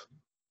have,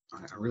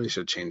 I really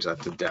should change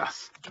that to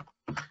death.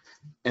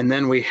 And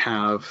then we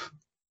have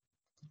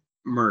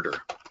murder,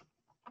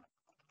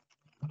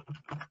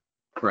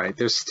 right?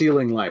 There's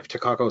stealing life.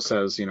 Takako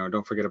says,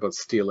 don't forget about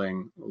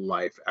stealing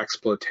life.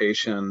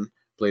 Exploitation,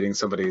 bleeding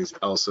somebody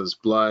else's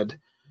blood.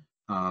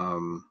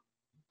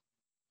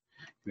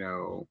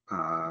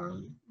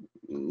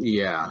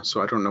 Yeah,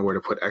 so I don't know where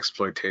to put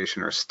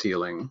exploitation or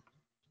stealing.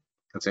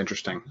 That's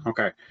interesting.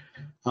 Okay.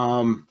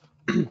 And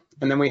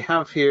then we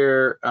have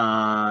here,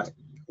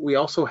 we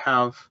also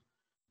have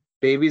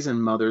babies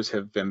and mothers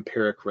have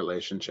vampiric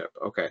relationship.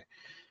 Okay,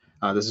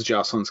 this is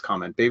Jocelyn's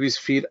comment. Babies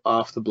feed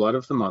off the blood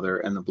of the mother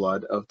and the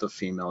blood of the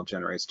female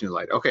generates new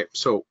light. Okay,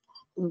 so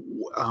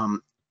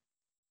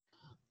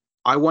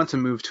I want to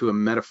move to a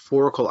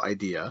metaphorical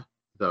idea,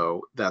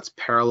 though, that's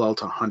parallel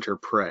to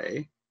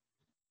hunter-prey,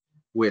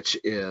 which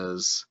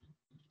is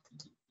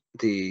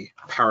the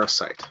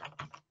parasite.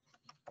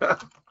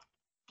 But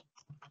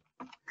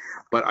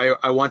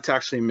I want to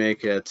actually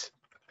make it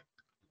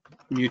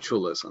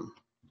mutualism.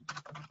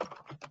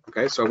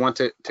 Okay, so I want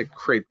to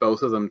create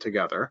both of them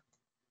together.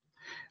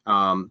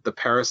 The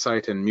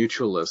parasite and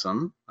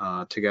mutualism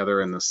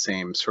together in the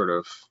same sort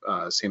of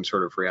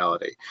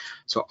reality.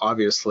 So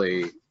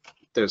obviously,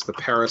 there's the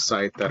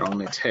parasite that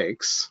only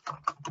takes,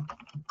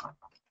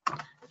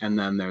 and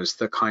then there's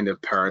the kind of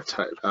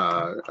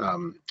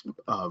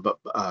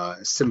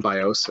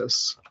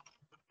symbiosis,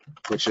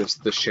 which is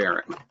the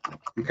sharing.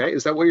 Okay,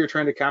 is that what you're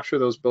trying to capture?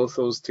 Both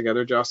those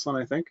together,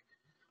 Jocelyn? I think.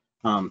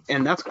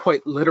 And that's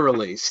quite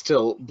literally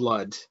still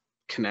blood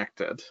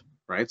connected,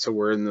 right? So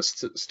we're in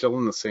still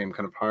in the same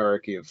kind of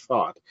hierarchy of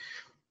thought,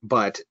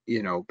 but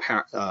a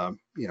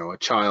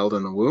child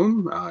in the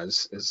womb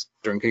is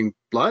drinking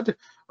blood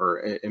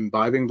or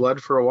imbibing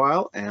blood for a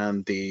while,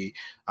 and the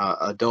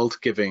adult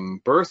giving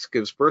birth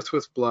gives birth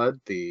with blood.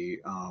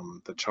 The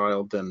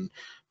child then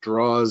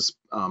draws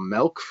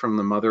milk from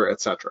the mother,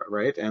 etc.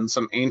 Right? And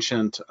some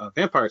ancient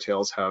vampire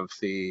tales have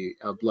the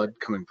blood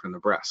coming from the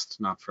breast,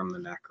 not from the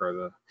neck or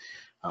the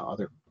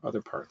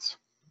other parts.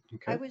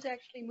 Okay. I was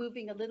actually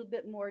moving a little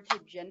bit more to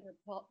gender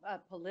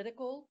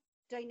political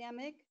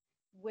dynamic,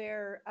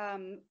 where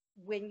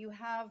when you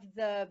have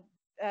the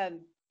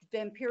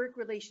vampiric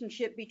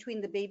relationship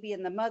between the baby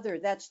and the mother,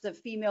 that's the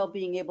female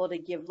being able to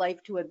give life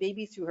to a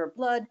baby through her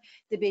blood.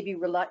 The baby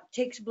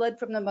takes blood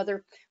from the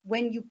mother.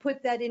 When you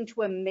put that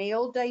into a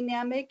male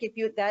dynamic,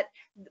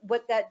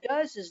 what that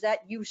does is that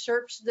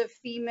usurps the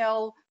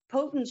female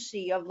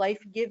potency of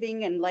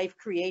life-giving and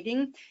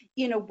life-creating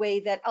in a way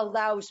that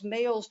allows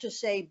males to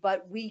say,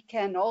 but we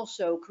can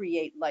also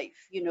create life,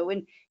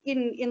 and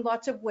in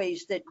lots of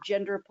ways that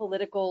gender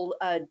political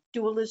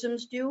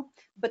dualisms do.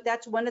 But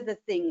that's one of the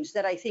things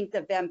that I think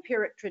the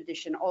vampiric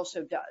tradition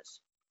also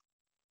does.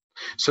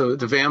 So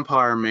the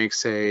vampiric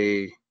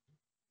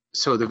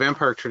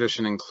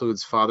tradition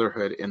includes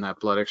fatherhood in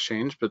that blood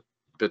exchange, but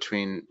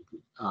between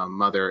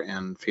mother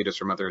and fetus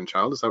or mother and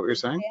child. Is that what you're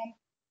saying?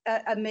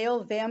 A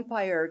male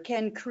vampire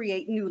can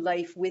create new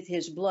life with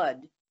his blood.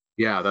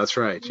 Yeah, that's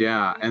right.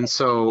 Yeah, and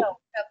so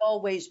have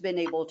always been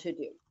able to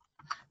do.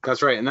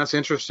 That's right, and that's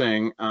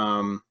interesting.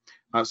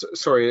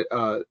 Sorry,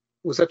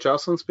 was that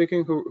Jocelyn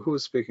speaking? Who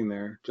was speaking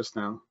there just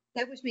now?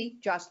 That was me,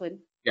 Jocelyn.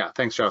 Yeah,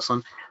 thanks,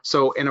 Jocelyn.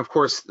 So, and of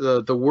course,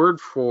 the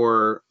word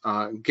for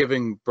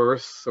giving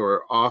birth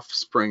or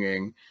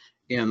offspringing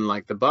in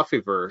like the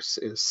Buffyverse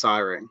is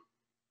siring,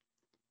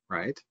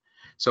 right?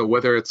 So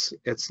whether it's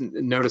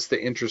notice the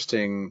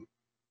interesting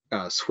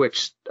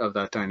switch of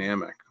that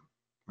dynamic,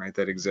 right,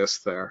 that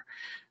exists there,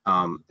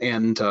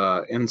 and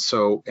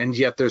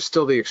yet there's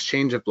still the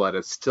exchange of blood.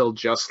 It's still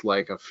just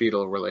like a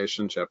fetal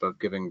relationship of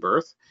giving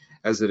birth,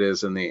 as it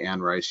is in the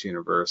Anne Rice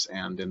universe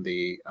and in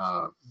the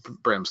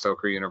Bram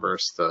Stoker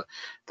universe.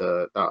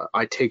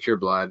 I take your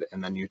blood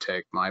and then you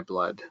take my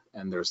blood,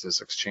 and there's this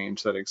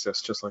exchange that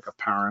exists just like a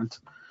parent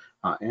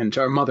and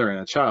a mother and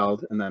a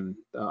child. And then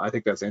I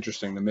think that's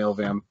interesting. The male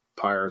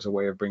vampire is a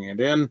way of bringing it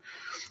in.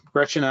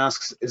 Gretchen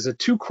asks, is it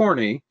too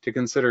corny to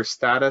consider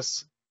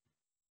status?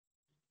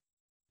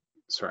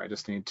 Sorry, I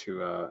just need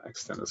to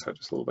extend this out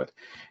just a little bit.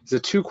 Is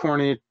it too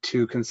corny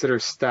to consider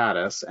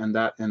status and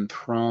that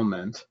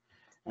enthrallment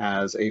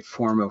as a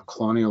form of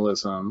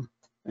colonialism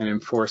and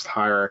enforced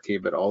hierarchy,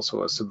 but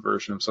also a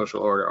subversion of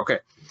social order?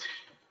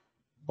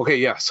 Okay,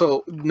 yeah.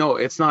 So no,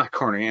 it's not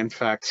corny. In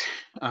fact,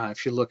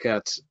 if you look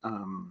at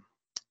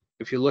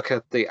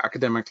the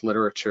academic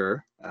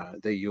literature,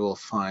 that you will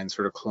find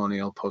sort of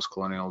colonial,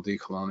 post-colonial,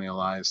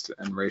 decolonialized,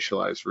 and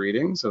racialized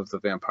readings of the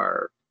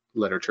vampire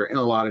literature in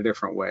a lot of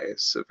different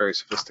ways, very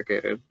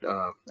sophisticated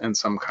and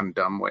some kind of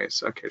dumb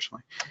ways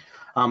occasionally.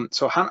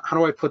 So how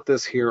do I put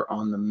this here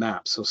on the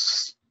map? So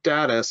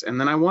status, and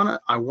then I want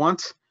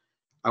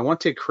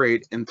to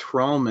create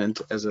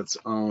enthrallment as its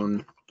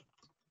own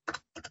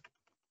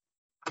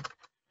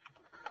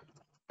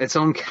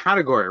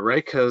category,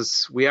 right?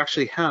 Because we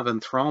actually have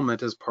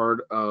enthrallment as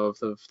part of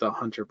the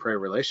hunter-prey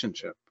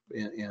relationship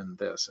in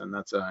this, and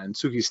that's in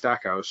Suki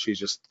Stackhouse, she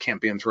just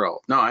can't be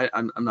enthralled. No,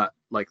 I'm not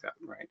like that,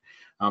 right?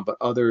 But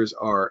others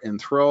are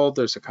enthralled.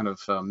 There's a kind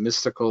of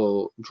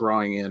mystical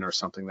drawing in or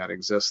something that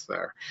exists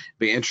there. It'd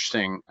be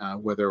interesting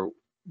whether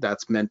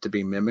that's meant to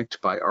be mimicked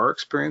by our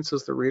experience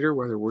as the reader,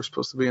 whether we're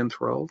supposed to be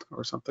enthralled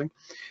or something.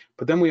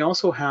 But then we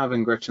also have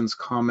in Gretchen's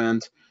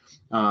comment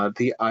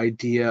the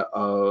idea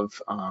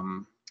of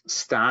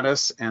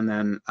status, and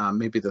then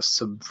maybe the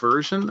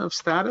subversion of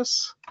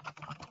status,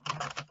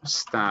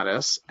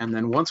 and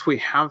then once we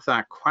have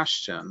that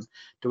question,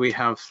 do we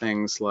have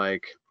things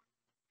like,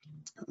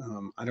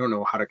 I don't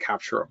know how to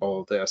capture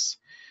all this,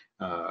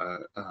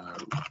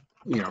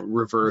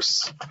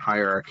 reverse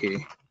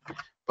hierarchy,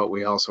 but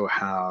we also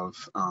have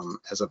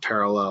as a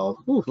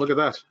parallel, ooh, look at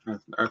that,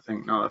 our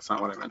thing, no, that's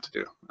not what I meant to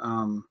do.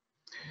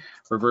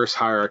 Reverse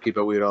hierarchy,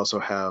 but we would also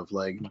have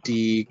like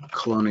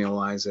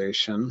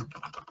decolonialization,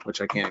 which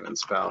I can't even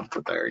spell,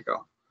 but there you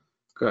go.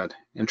 Good,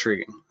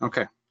 intriguing.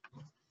 Okay.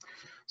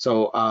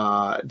 So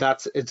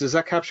does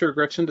that capture,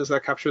 Gretchen? Does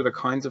that capture the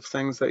kinds of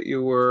things that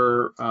you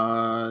were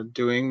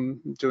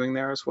doing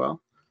there as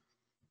well?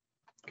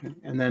 Okay.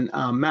 And then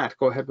Matt,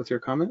 go ahead with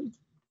your comment.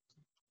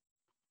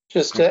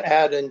 Just to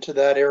add into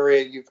that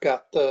area, you've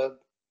got the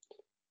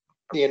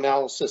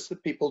analysis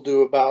that people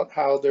do about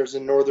how there's a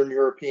Northern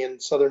European,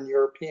 Southern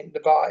European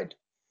divide,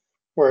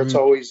 where it's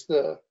always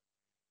the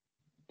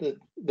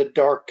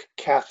dark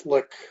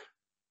Catholic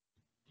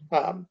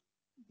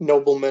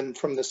nobleman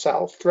from the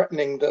South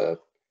threatening the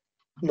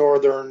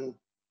Northern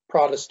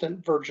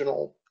Protestant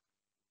virginal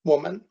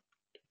woman.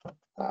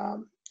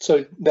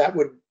 So that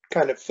would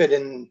kind of fit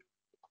in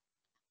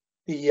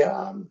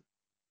the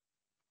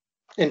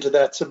into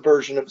that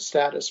subversion of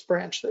status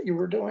branch that you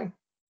were doing.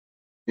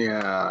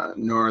 Yeah,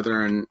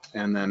 northern,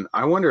 and then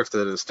I wonder if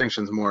the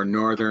distinction's more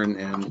northern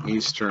and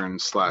eastern /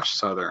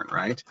 southern,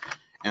 right?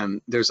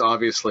 And there's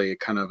obviously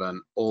kind of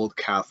an old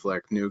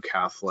Catholic, new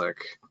Catholic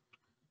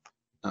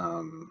 /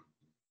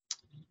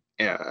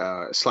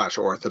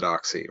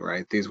 orthodoxy,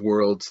 right? These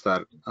worlds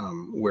that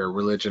where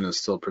religion is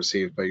still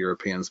perceived by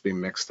Europeans being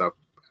mixed up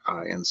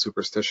in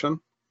superstition,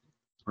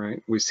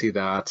 right? We see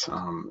that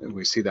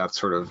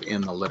sort of in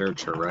the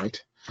literature, right?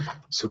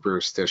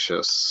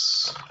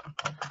 Superstitious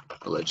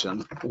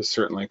religion is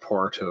certainly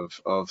part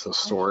of the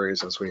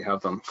stories as we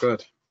have them.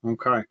 Good.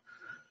 Okay.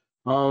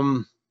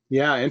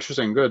 Yeah,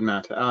 interesting. Good,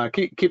 Matt.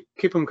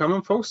 Keep them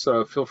coming, folks.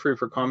 Feel free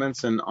for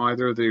comments in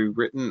either the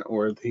written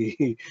or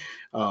the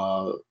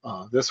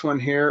this one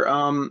here.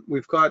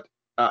 We've got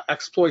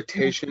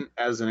exploitation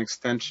as an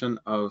extension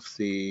of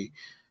the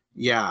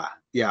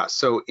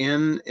So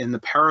in the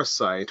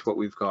parasite, what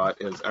we've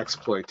got is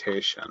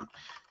exploitation.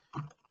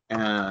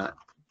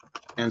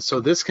 And so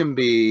this can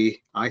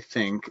be, I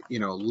think,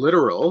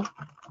 literal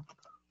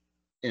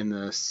in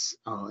this.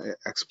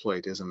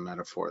 Exploit is a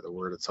metaphor. The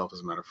word itself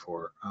is a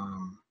metaphor.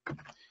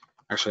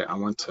 Actually, I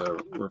want to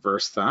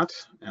reverse that,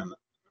 and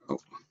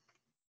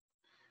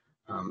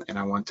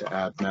I want to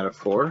add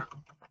metaphor.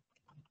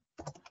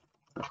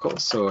 Cool.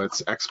 So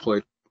it's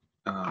exploit.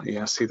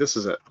 Yeah, see, this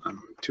is it.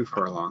 I'm too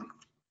far along.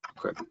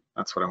 Good.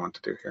 That's what I want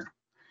to do here.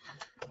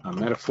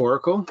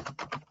 Metaphorical.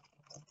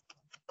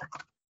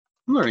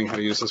 I'm learning how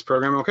to use this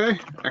program, okay?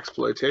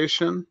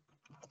 Exploitation,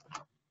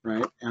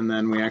 right? And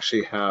then we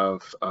actually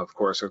have, of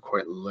course, a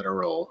quite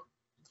literal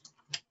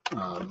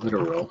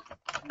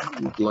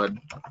blood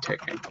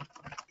taking,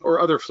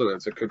 or other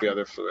fluids. It could be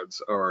other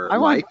fluids, or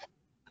life.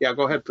 Yeah,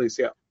 go ahead, please.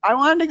 Yeah. I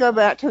wanted to go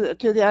back to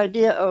the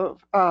idea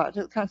of to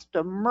the concept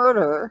of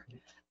murder,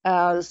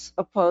 as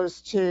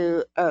opposed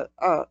to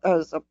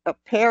as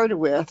paired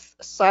with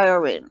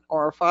siring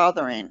or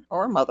fathering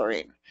or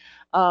mothering.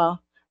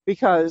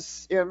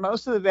 Because in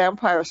most of the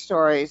vampire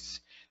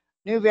stories,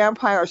 new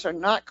vampires are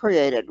not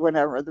created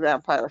whenever the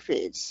vampire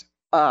feeds.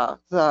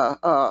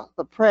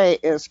 The prey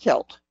is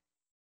killed.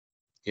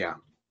 Yeah,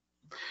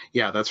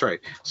 that's right.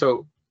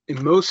 So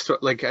in most,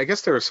 like, I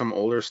guess there are some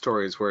older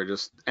stories where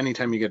just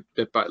anytime you get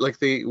bit by, like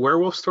the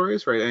werewolf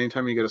stories, right?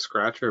 Anytime you get a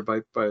scratch or a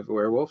bite by a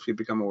werewolf, you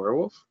become a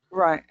werewolf.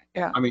 Right.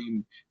 Yeah. I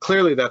mean,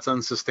 clearly that's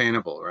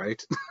unsustainable,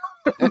 right?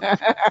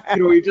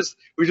 we just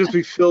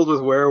be filled with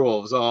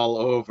werewolves all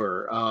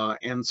over,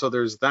 and so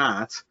there's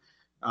that,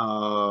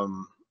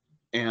 so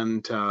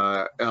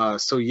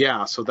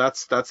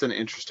that's an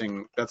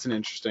interesting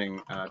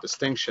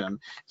distinction,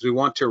 because we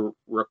want to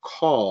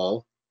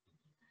recall,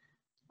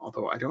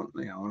 although I want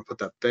to put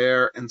that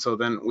there, and so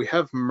then we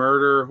have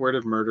murder. Where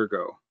did murder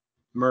go?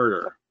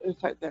 Murder.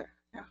 It's right there.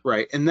 Yeah.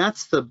 Right, and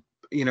that's the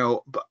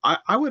but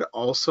I would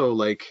also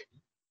like.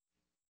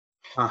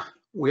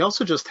 We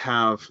also just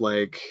have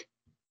like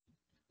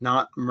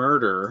not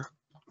murder,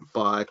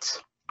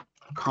 but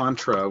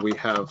contra, we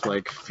have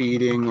like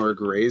feeding or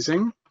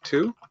grazing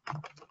too.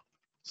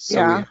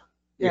 So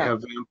we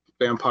have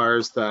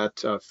vampires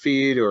that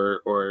feed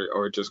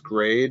or just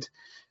graze.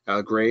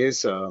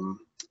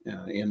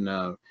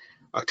 In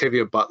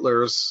Octavia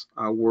Butler's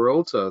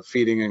world,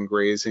 feeding and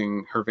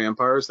grazing her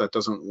vampires, that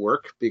doesn't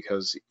work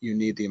because you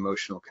need the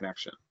emotional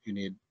connection. You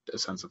need a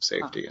sense of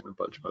safety and a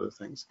bunch of other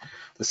things.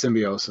 The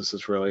symbiosis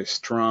is really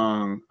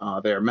strong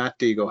there. Matt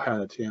D, go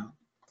ahead. Yeah.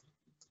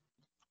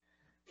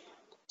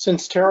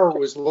 Since Tara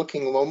was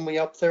looking lonely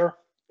up there,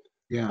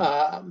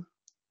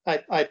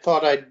 I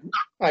thought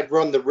I'd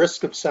run the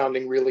risk of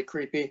sounding really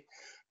creepy.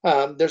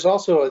 There's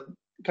also a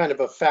kind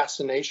of a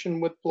fascination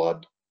with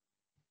blood.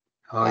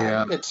 Oh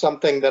yeah. It's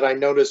something that I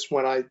notice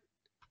when I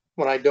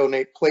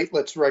donate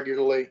platelets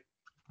regularly.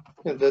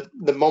 You know,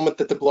 the moment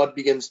that the blood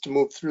begins to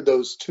move through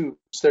those tubes,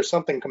 there's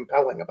something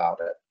compelling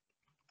about it.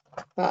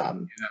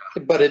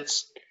 But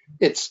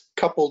it's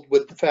coupled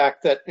with the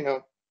fact that, you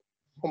know,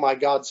 oh my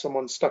God,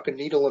 someone stuck a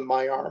needle in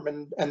my arm,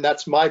 and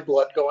that's my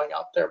blood going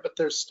out there. But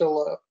there's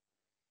still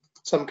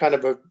some kind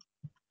of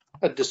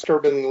a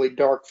disturbingly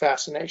dark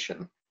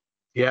fascination.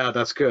 Yeah,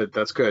 that's good.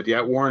 That's good.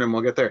 Yeah, Warren, and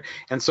we'll get there.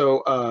 And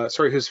so,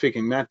 sorry, who's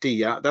speaking? Matt D.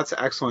 Yeah, that's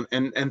excellent.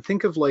 And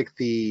think of like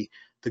the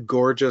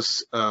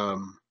gorgeous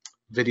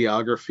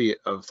videography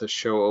of the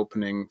show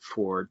opening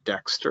for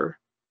Dexter,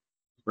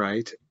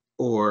 right?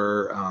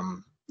 Or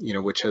you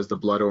know, which has the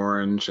blood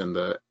orange and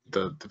the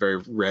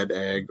very red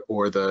egg,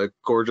 or the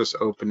gorgeous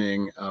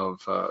opening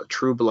of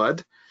True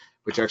Blood,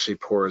 which actually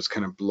pours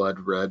kind of blood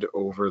red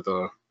over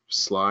the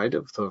slide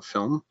of the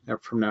film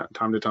from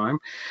time to time.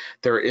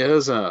 There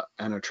is an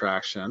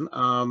attraction.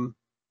 I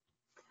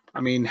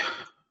mean,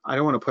 I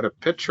don't want to put a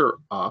picture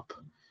up,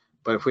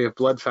 but if we have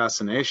blood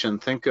fascination,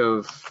 think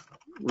of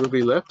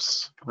Ruby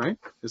Lips, right?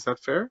 Is that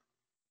fair?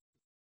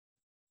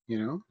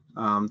 You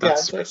know,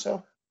 that's, yeah, I'd say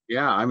so.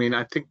 Yeah, I mean,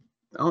 I think,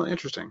 oh,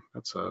 interesting.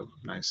 That's a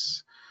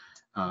nice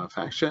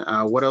faction.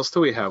 What else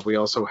do we have? We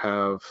also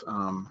have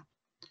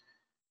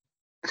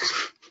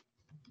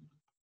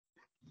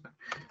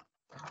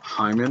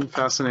hymen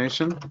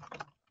fascination,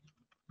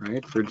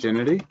 right?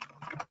 Virginity,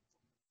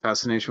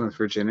 fascination with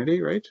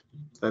virginity, right?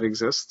 That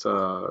exists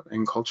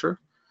in culture.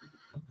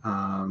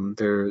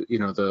 There, you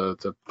know,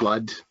 the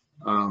blood,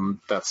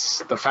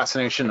 that's the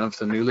fascination of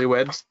the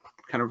newlyweds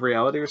kind of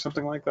reality or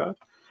something like that.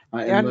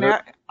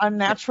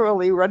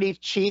 Unnaturally ruddy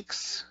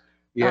cheeks.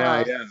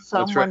 Yeah,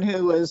 Someone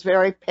who is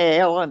very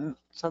pale and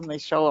suddenly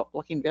show up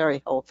looking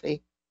very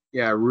healthy.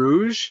 Yeah,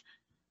 rouge.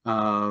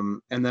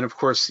 And then of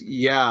course,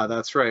 yeah,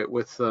 that's right.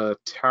 With the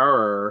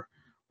terror,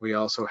 we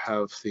also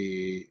have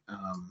the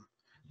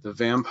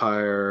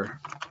vampire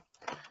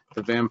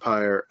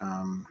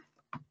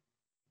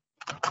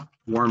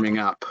warming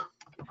up,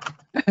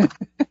 right?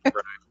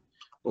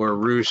 Or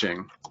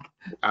rouging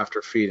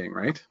after feeding,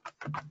 right?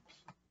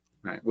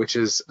 Right, which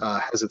is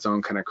has its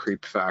own kind of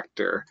creep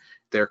factor.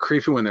 They're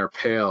creepy when they're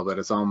pale, but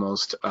it's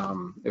almost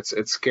it's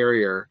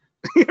scarier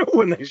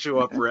when they show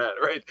up red,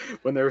 right?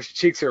 When their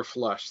cheeks are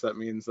flushed, that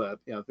means that,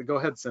 yeah. Go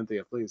ahead,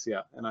 Cynthia, please.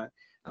 Yeah, and I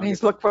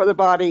means look for the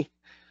body.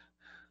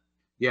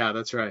 Yeah,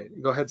 that's right.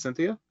 Go ahead,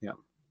 Cynthia. Yeah.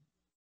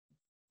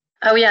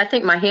 Oh yeah, I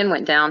think my hand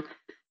went down.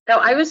 No,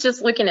 I was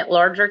just looking at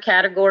larger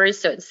categories.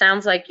 So it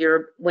sounds like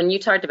when you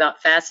talked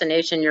about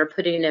fascination, you're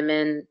putting them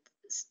in,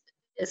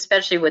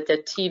 especially with the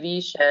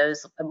TV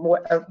shows,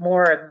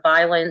 more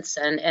violence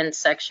and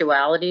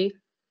sexuality.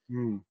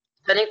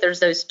 I think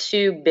there's those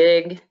two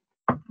big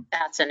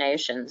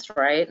fascinations,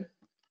 right?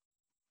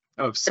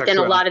 But then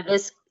a lot of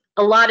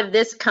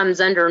this comes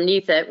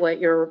underneath it,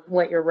 what you're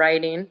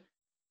writing.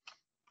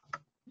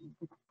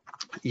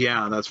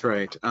 Yeah, that's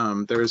right.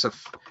 There's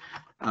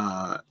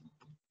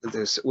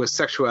with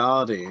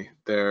sexuality,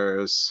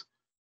 there's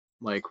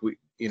like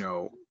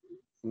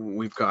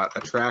we've got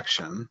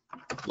attraction,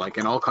 like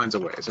in all kinds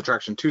of ways,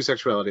 attraction to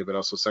sexuality, but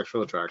also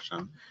sexual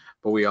attraction.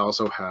 But we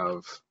also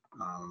have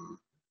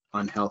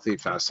unhealthy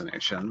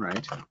fascination,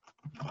 right?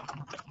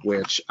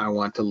 Which I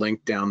want to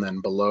link down then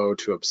below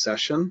to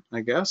obsession, I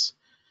guess.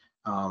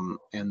 And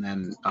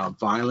then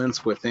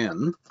violence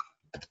within.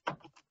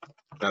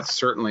 That's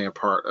certainly a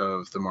part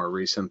of the more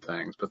recent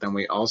things. But then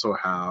we also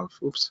have,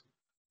 oops,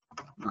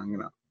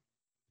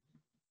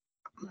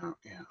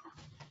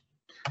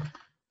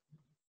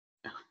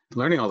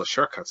 learning all the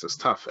shortcuts is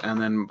tough.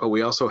 And then, but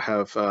we also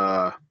have,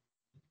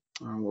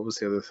 what was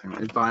the other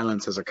thing?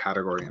 Violence as a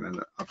category in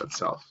and of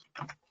itself.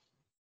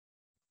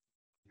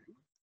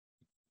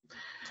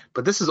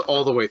 But this is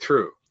all the way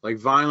through. Like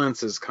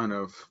violence is kind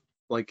of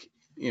like,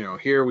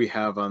 here we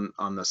have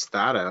on the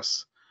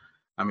status.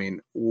 I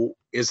mean,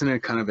 isn't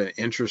it kind of an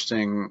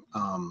interesting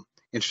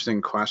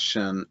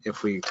question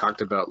if we talked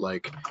about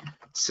like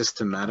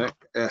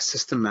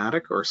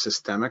systematic or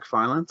systemic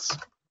violence,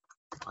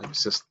 like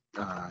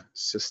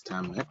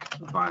systemic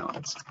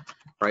violence,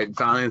 right?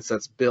 Violence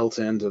that's built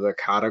into the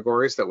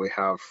categories that we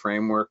have,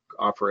 framework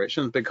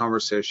operations. Big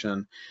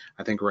conversation,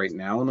 I think, right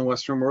now in the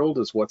Western world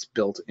is what's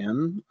built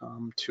in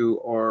to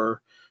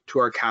our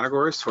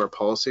categories, to our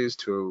policies,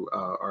 to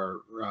our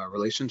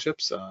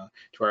relationships, to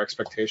our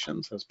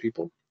expectations as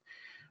people.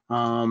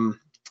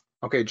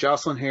 Okay,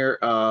 Jocelyn here,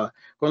 going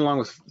along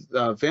with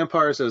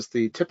vampires as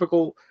the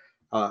typical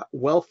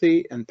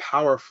wealthy and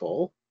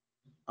powerful.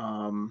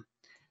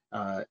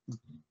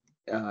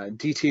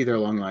 DT, their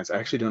long lives. I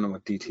actually don't know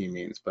what DT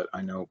means, but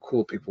I know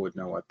cool people would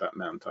know what that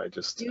meant. I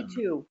just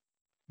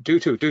due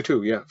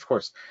to, yeah, of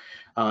course.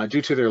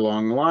 Due to their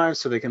long lives,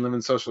 so they can live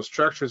in social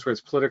structures where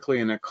it's politically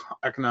and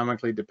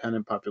economically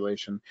dependent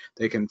population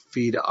they can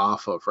feed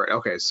off of, right?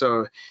 Okay,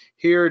 so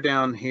here,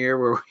 down here,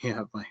 where we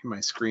have my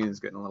screen is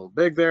getting a little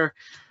big there.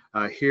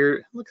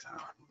 Here, look,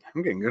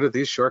 I'm getting good at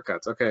these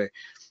shortcuts. Okay,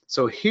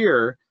 so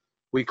here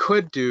we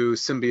could do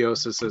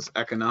symbiosis as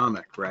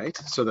economic, right?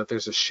 So that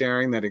there's a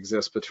sharing that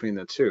exists between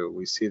the two.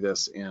 We see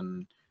this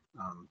in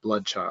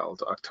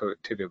Bloodchild,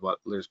 Octavia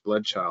Butler's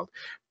Bloodchild.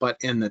 But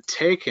in the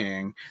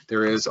taking,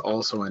 there is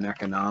also an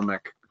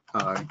economic,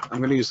 I'm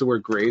going to use the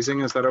word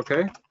grazing, is that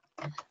okay?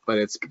 But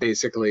it's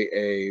basically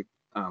a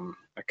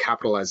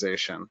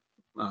capitalization.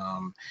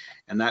 And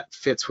that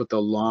fits with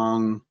the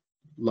long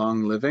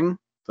living,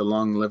 the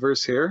long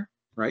livers here,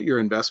 right? Your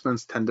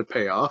investments tend to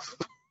pay off.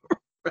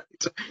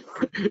 Right?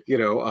 You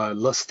know,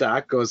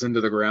 Lestat goes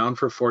into the ground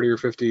for 40 or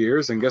 50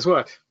 years, and guess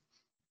what?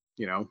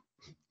 You know,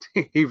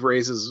 he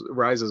rises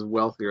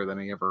wealthier than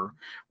he ever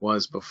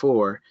was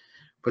before.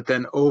 But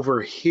then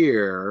over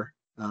here,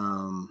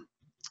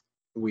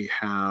 we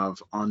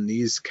have on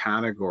these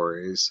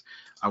categories,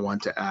 I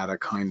want to add a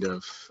kind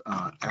of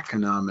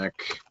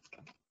economic,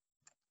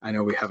 I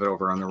know we have it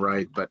over on the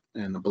right, but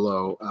in the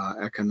below,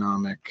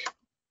 economic,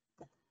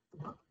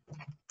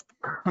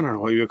 I don't know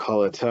what you would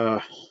call it,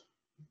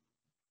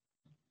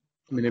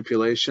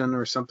 manipulation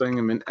or something.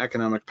 I mean,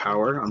 economic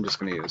power, I'm just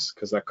going to use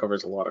because that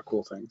covers a lot of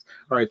cool things.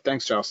 All right,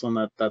 thanks,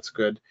 Jocelyn. That's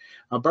good.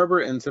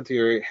 Barbara and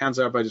Cynthia, hands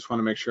up. I just want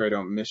to make sure I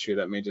don't miss you.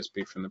 That may just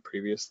be from the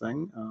previous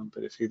thing.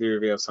 But if either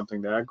of you have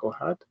something to add, go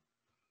ahead.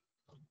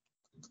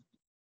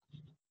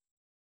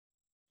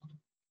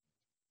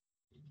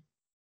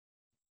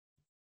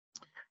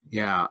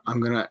 Yeah, I'm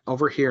going to,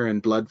 over here in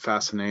Blood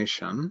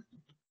Fascination,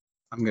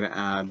 I'm going to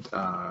add,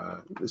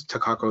 as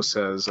Takako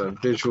says,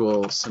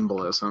 visual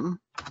symbolism.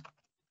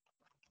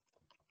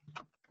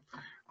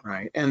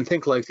 Right, and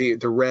think like the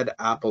red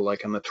apple,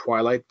 like in the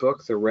Twilight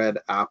book, the red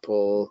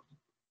apple,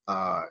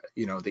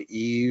 you know, the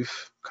Eve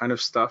kind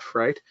of stuff,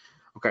 right?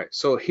 Okay,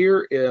 so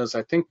here is,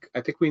 I think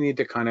we need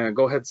to kind of,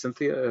 go ahead,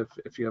 Cynthia,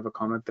 if you have a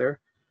comment there.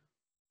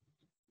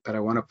 But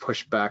I want to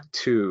push back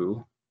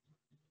to,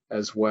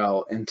 as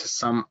well, into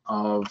some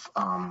of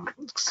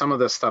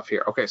the stuff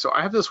here. Okay, so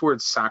I have this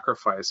word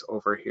sacrifice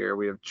over here.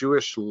 We have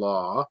Jewish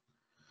law.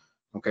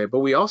 Okay, but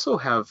we also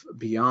have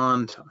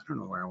beyond, I don't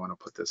know where I want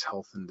to put this,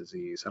 health and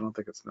disease. I don't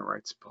think it's in the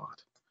right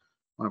spot.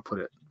 I want to put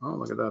it, oh,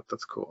 look at that,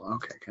 that's cool.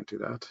 Okay, I can't do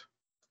that.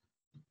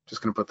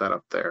 Just gonna put that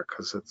up there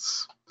because it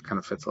kind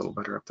of fits a little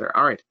better up there.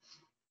 All right,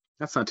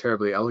 that's not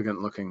terribly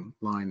elegant looking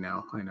line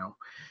now, I know.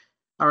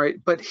 All right,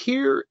 but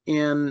here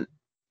in,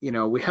 you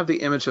know, we have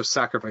the image of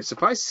sacrifice.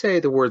 If I say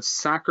the word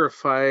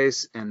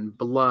sacrifice and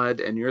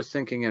blood and you're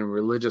thinking in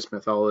religious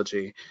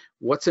mythology,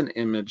 what's an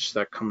image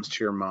that comes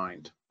to your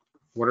mind?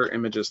 What are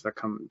images that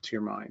come to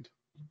your mind?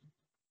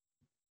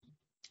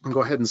 And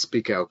go ahead and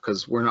speak out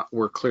because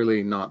we're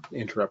clearly not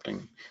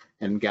interrupting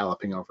and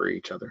galloping over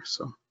each other.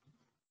 So.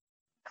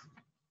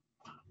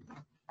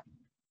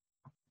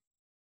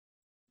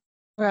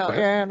 Well,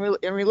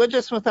 in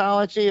religious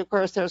mythology, of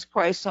course, there's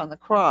Christ on the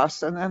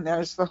cross, and then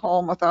there's the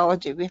whole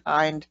mythology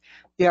behind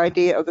the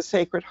idea of the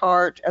Sacred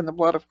Heart and the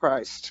blood of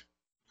Christ.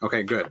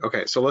 Okay, good.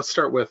 Okay, so let's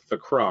start with the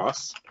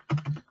cross.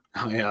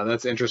 Oh, yeah,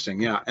 that's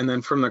interesting. Yeah, and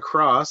then from the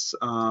cross,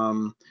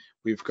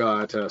 we've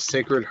got a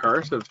Sacred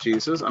Heart of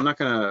Jesus. I'm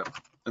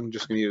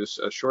just gonna use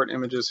short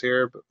images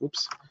here, but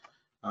oops.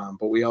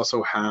 But we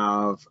also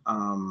have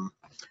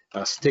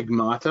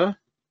stigmata,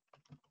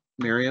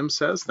 Miriam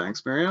says.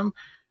 Thanks, Miriam.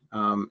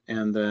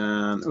 And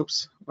then,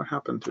 oops, what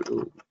happened to,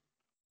 ooh.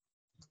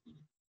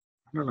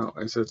 I don't know,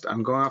 is it,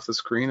 I'm going off the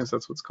screen, is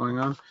that what's going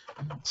on?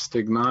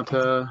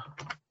 Stigmata,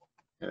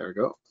 yeah, there we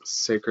go,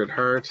 Sacred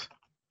Heart.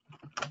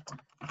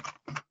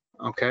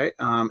 Okay,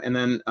 and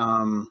then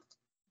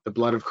the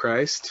blood of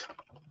Christ.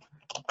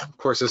 Of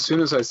course, as soon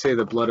as I say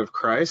the blood of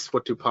Christ,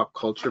 what do pop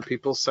culture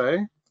people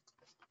say?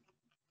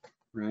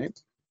 Right?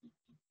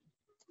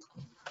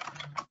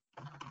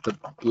 The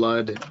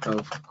blood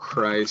of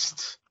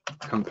Christ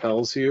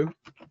compels you,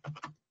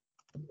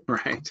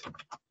 right?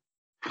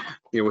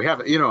 Yeah, we have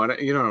it. You know what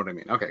I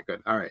mean. Okay,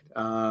 good. All right.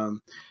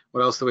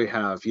 What else do we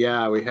have?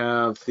 Yeah, we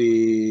have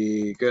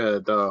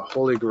the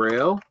Holy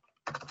Grail.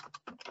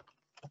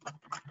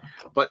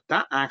 But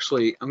that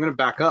actually, I'm going to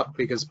back up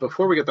because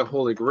before we get the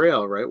Holy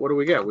Grail, right, what do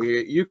we get?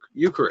 We get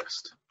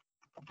Eucharist,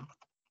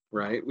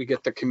 right? We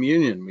get the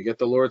communion, we get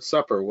the Lord's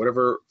Supper,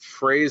 whatever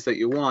phrase that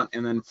you want.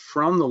 And then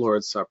from the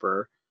Lord's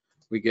Supper,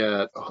 we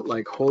get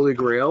like Holy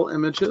Grail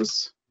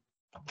images.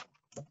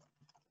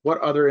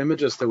 What other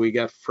images do we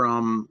get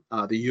from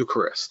the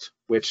Eucharist?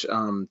 Which,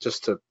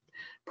 just to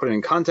put it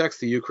in context,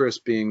 the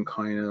Eucharist being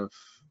kind of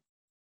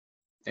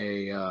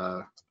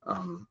a,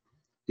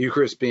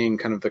 Eucharist being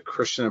kind of the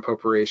Christian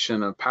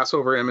appropriation of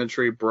Passover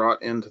imagery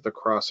brought into the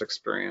cross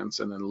experience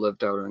and then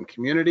lived out in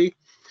community.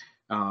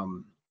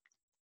 And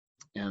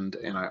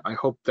I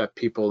hope that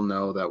people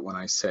know that when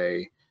I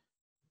say,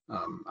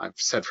 I've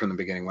said from the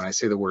beginning, when I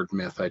say the word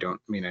myth, I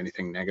don't mean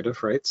anything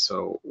negative, right?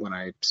 So when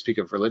I speak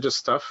of religious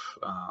stuff,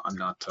 I'm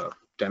not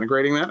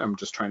denigrating that. I'm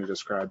just trying to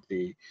describe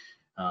the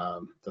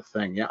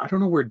thing. Yeah, I don't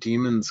know where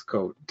demons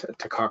go,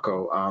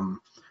 Takako.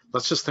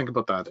 Let's just think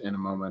about that in a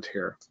moment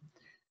here.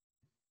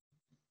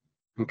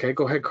 Okay,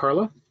 go ahead,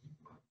 Carla.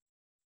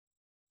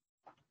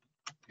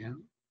 Yeah.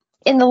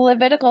 In the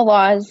Levitical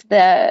laws,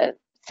 the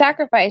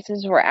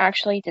sacrifices were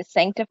actually to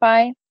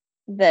sanctify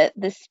the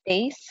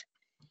space,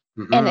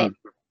 and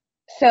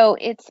so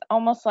it's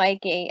almost like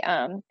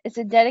it's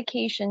a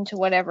dedication to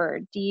whatever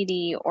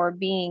deity or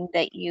being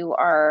that you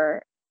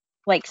are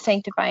like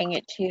sanctifying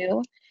it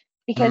to.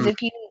 Because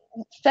if you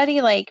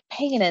study like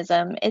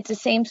paganism, it's the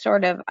same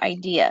sort of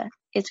idea.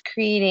 It's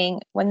creating,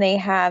 when they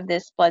have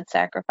this blood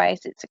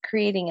sacrifice, it's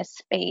creating a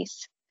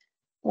space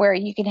where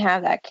you can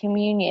have that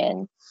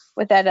communion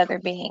with that other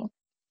being.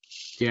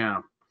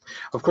 Yeah,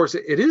 of course,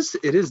 it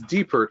is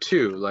deeper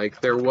too.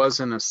 Like there was,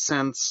 in a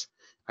sense,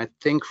 I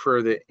think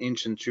for the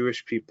ancient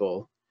Jewish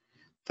people,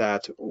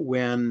 that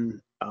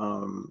when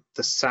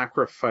the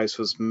sacrifice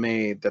was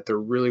made, that there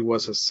really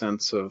was a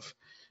sense of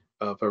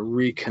a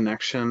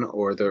reconnection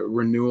or the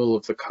renewal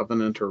of the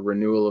covenant or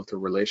renewal of the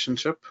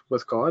relationship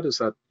with God. Is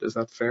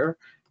that fair?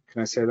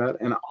 Can I say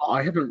that? And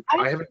I haven't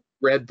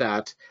read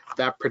that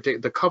particular,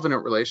 the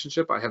covenant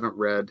relationship, I haven't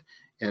read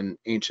in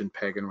ancient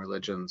pagan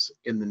religions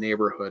in the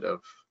neighborhood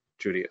of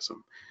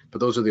Judaism, but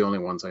those are the only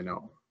ones I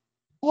know.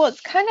 Well,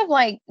 it's kind of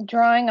like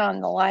drawing on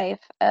the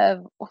life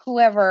of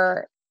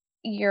whoever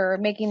you're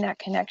making that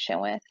connection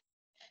with.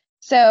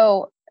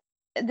 So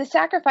the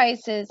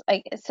sacrifices,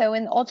 so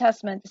in the Old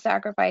Testament, the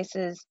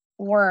sacrifices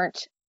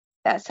weren't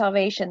that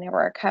salvation, they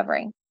were a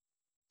covering.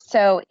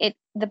 So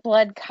the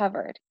blood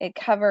covered. It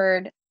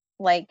covered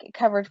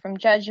from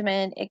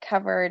judgment, it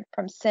covered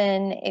from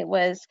sin. It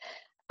was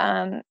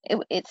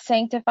it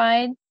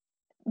sanctified,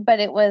 but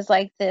it was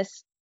like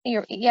this,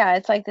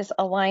 it's like this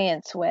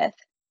alliance with,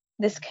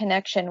 this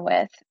connection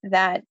with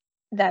that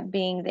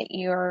being that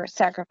you're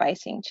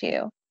sacrificing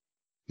to.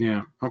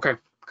 Yeah, okay,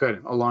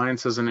 good.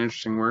 Alliance is an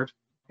interesting word.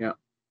 Yeah.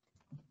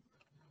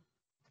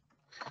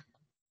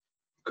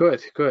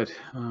 Good.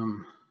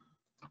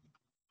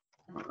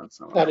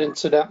 That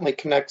incidentally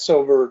connects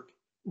over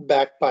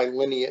back by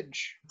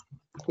lineage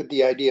with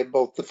the idea of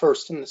both the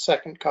first and the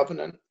second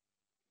covenant,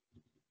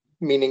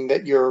 meaning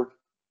that you're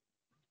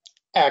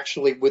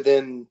actually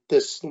within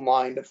this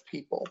line of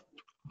people.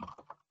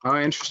 Oh,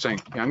 interesting.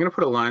 Yeah, I'm going to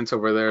put alliance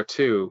over there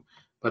too,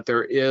 but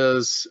there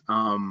is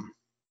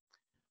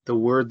the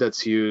word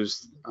that's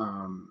used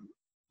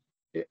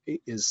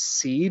is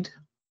seed.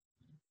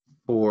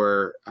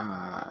 Or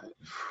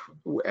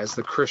as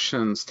the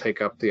Christians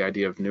take up the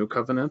idea of new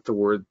covenant, the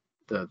word,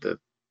 the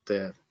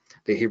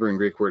Hebrew and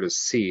Greek word is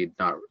seed,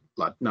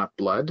 not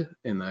blood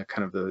in the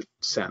kind of the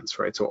sense,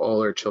 right? So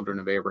all are children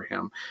of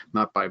Abraham,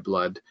 not by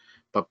blood,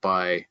 but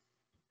by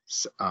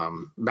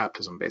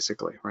baptism,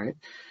 basically, right?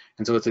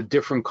 And so it's a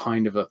different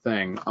kind of a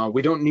thing.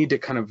 We don't need to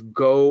kind of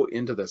go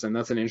into this, and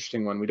that's an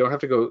interesting one. We don't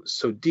have to go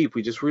so deep.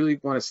 We just really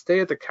want to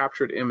stay at the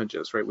captured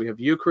images, right? We have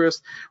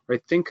Eucharist,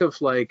 right? Think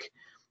of like,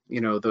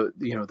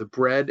 the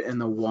bread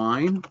and the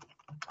wine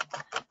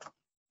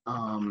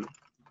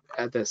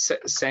at the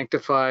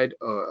sanctified,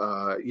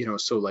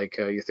 so like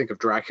you think of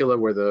Dracula,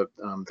 where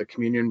the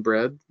communion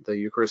bread, the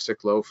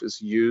Eucharistic loaf,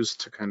 is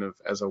used to kind of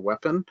as a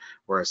weapon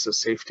or as a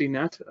safety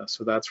net.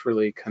 So that's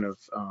really kind of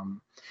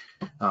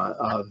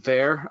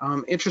there.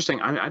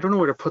 Interesting. I don't know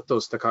where to put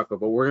those,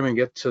 Takako, but we're going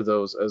to get to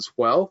those as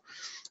well.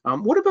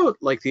 What about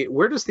like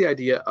where does the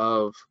idea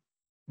of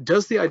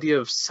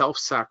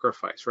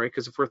self-sacrifice, right?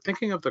 Because if we're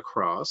thinking of the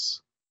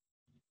cross,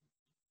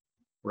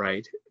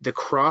 right, the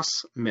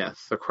cross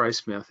myth, the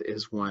Christ myth,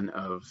 is one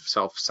of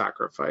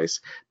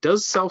self-sacrifice.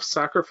 Does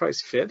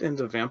self-sacrifice fit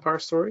into vampire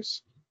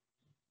stories?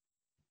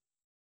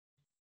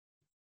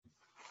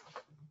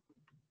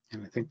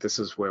 And I think this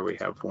is where we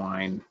have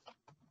wine.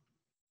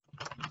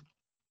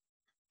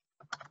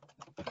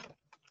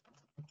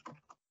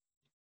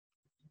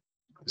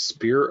 The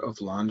Spear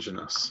of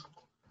Longinus.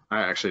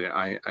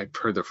 I've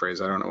heard the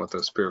phrase. I don't know what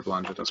the Spear of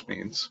Longinus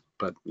means,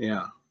 but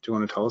yeah. Do you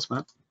want to tell us,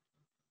 Matt?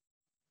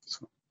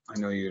 So, I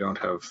know you don't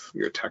have,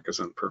 your tech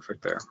isn't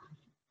perfect there.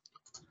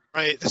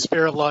 Right, the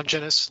Spear of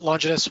Longinus.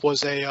 Longinus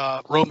was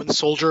a Roman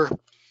soldier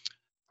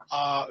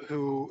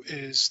who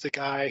is the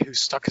guy who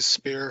stuck his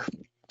spear.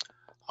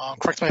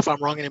 Correct me if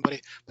I'm wrong, anybody,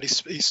 but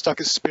he stuck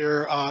his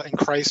spear in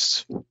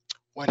Christ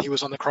when he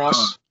was on the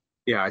cross.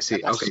 Yeah, I see.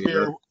 And that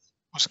spear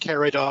was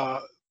carried.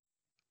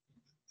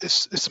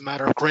 It's a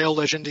matter of Grail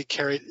legend. He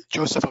carried,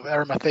 Joseph of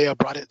Arimathea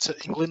brought it to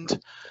England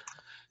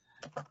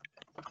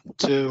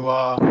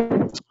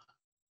to,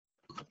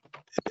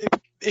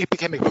 it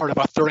became a part of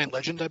Arthurian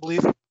legend, I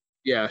believe.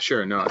 Yeah,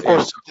 sure. No, of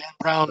course, Dan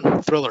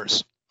Brown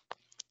thrillers.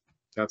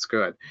 That's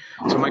good.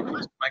 So my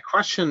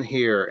question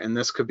here, and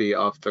this could be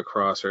off the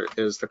crosser,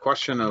 is the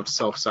question of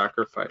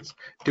self-sacrifice.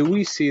 Do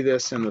we see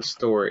this in the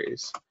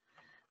stories?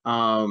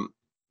 Yeah,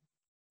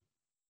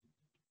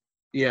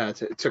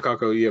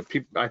 Takako, yeah,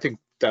 I think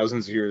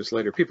thousands of years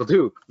later, people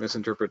do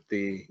misinterpret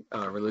the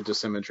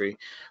religious imagery.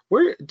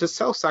 Where does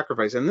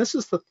self-sacrifice, and this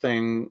is the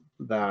thing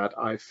that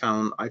I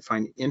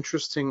find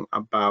interesting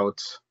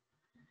about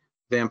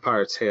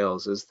vampire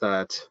tales, is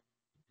that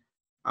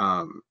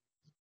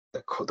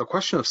the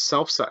question of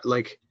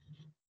like,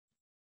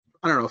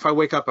 I don't know, if I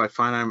wake up, I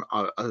find I'm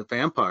a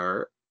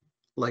vampire,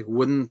 like,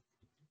 wouldn't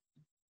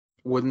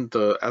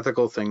the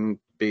ethical thing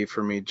be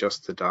for me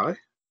just to die?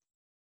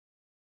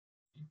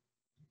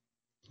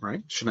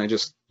 Right? Shouldn't I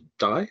just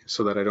die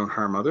so that I don't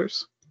harm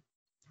others?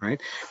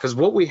 Right? Because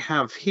what we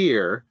have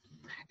here,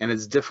 and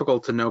it's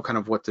difficult to know kind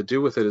of what to do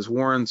with it, is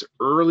Warren's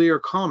earlier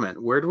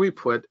comment. Where do we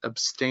put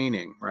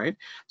abstaining, right?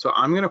 So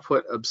I'm going to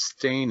put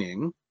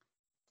abstaining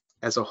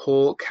as a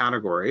whole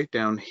category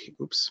down,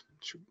 oops,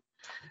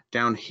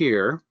 down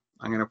here.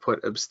 I'm going to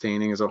put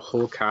abstaining as a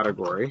whole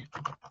category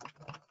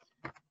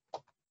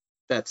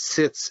that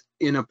sits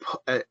in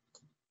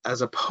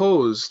as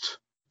opposed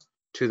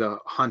to the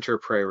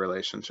hunter-prey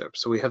relationship.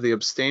 So we have the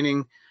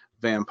abstaining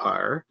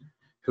vampire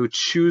who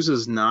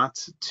chooses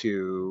not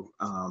to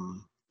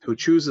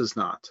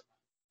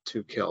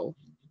kill,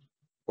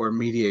 or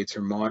mediates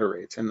or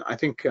moderates. And I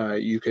think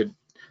you could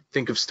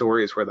think of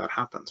stories where that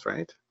happens,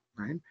 right?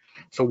 Right.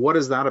 So what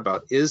is that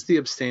about? Is the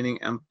abstaining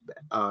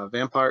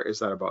vampire, is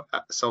that about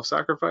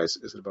self-sacrifice?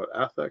 Is it about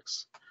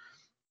ethics?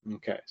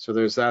 Okay, so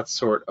there's that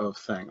sort of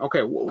thing.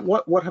 Okay,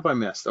 what have I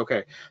missed?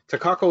 Okay,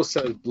 Takako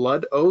says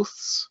blood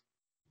oaths,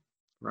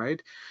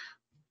 right?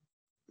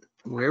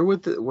 Where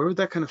would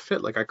that kind of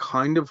fit? Like, I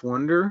kind of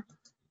wonder,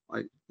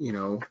 like, you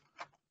know,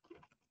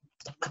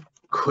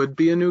 could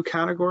be a new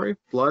category,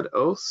 blood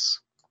oaths,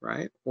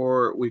 right?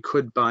 Or we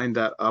could bind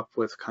that up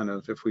with kind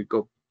of, if we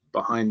go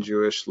behind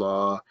Jewish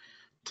law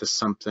to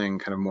something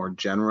kind of more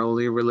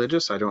generally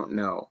religious, I don't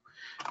know.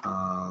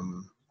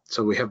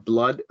 So we have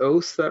blood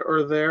oaths that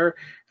are there,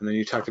 and then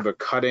you talked about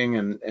cutting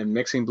and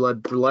mixing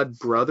blood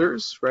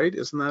brothers, right?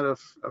 Isn't that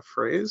a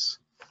phrase?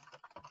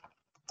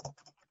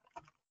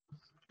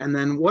 And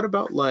then what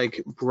about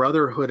like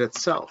brotherhood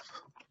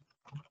itself?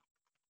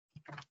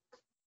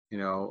 You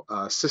know,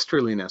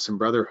 sisterliness and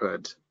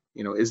brotherhood,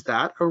 you know, is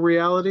that a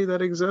reality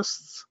that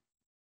exists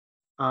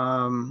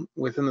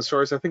within the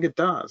stories? I think it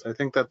does. I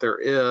think that there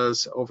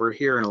is, over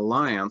here in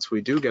Alliance, we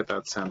do get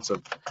that sense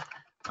of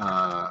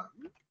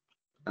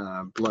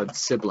blood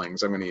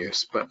siblings, I'm going to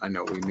use, but I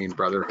know we mean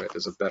brotherhood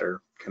is a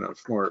better kind of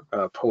more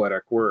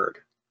poetic word,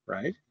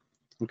 right?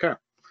 Okay,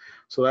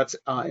 so that's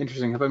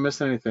interesting. Have I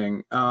missed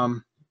anything?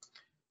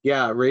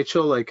 Yeah,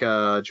 Rachel, like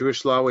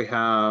Jewish law, we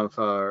have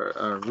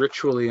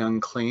ritually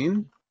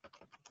unclean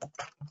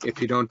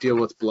if you don't deal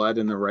with blood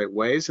in the right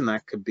ways, and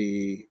that could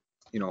be,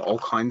 you know, all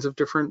kinds of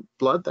different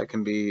blood. That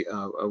can be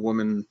a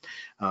woman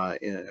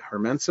in her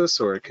menses,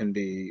 or it can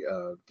be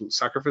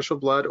sacrificial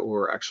blood,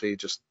 or actually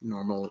just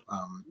normal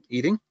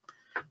eating.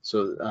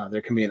 So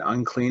there can be an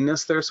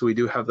uncleanness there. So we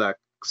do have that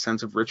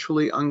sense of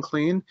ritually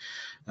unclean.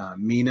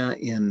 Mina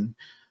in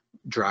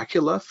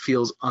Dracula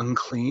feels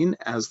unclean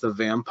as the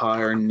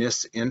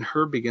vampire-ness in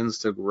her begins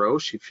to grow.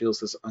 She feels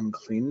this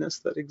uncleanness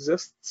that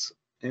exists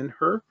in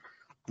her.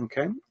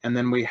 Okay, and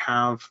then we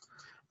have,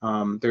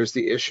 there's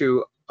the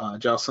issue,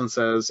 Jocelyn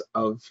says,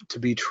 of to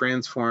be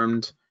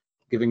transformed,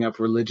 giving up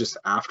religious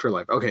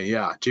afterlife. Okay,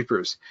 yeah,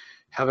 jeepers,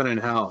 heaven and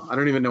hell. I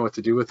don't even know what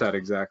to do with that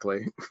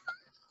exactly.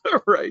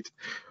 Right.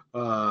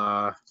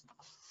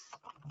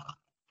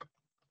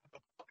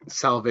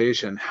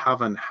 Salvation,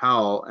 heaven,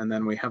 hell, and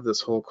then we have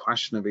this whole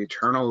question of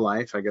eternal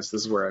life. I guess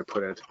this is where I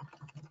put it.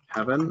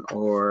 Heaven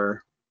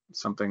or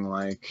something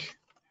like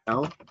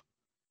hell.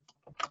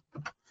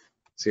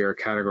 See, our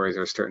categories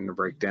are starting to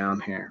break down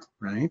here,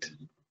 right?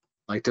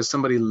 Like, does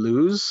somebody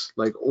lose?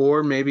 Like,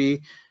 or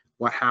maybe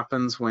what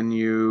happens when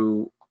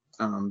you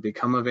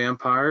become a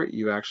vampire,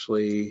 you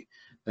actually,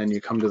 then you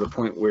come to the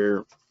point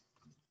where,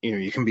 you know,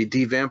 you can be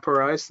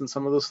de-vampirized in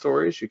some of those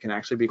stories. You can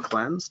actually be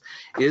cleansed.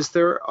 Is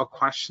there a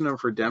question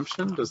of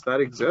redemption? Does that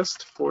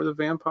exist for the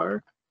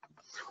vampire?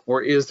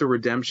 Or is the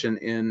redemption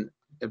in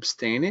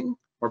abstaining?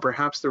 Or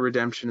perhaps the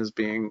redemption is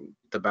being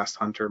the best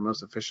hunter,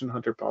 most efficient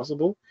hunter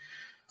possible?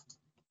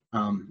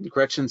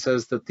 Gretchen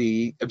says that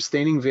the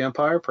abstaining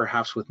vampire,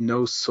 perhaps with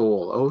no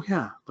soul. Oh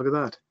yeah, look at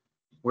that.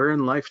 Where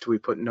in life do we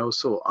put no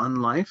soul?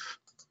 Unlife?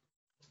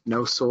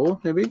 No soul,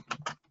 maybe?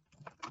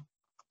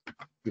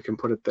 We can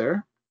put it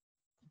there.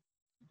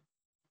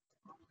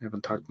 We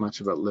haven't talked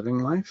much about living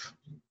life.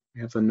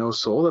 We have the no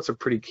soul. That's a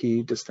pretty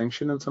key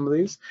distinction in some of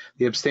these.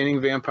 The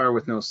abstaining vampire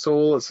with no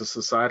soul is a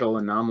societal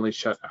anomaly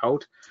shut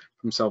out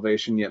from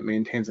salvation, yet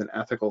maintains an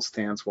ethical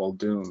stance while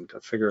doomed,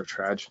 a figure of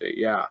tragedy.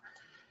 Yeah.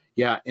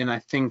 Yeah, and I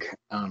think,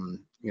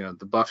 you know,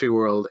 the Buffy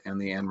world and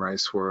the Anne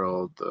Rice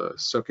world, the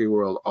Sookie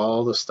world,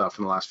 all the stuff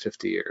in the last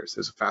 50 years,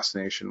 there's a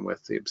fascination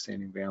with the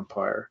abstaining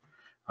vampire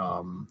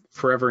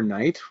Forever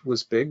Night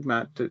was big,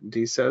 Matt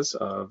D says,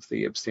 of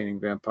the abstaining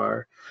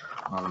vampire.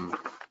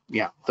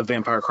 Yeah, the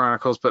Vampire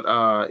Chronicles, but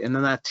and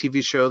then that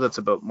TV show that's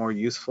about more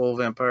youthful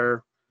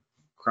vampire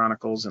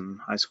chronicles in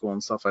high school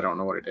and stuff, I don't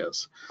know what it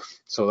is.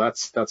 So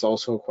that's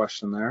also a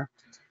question there.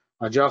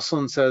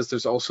 Jocelyn says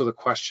there's also the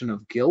question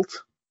of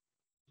guilt.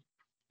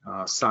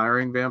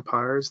 Siring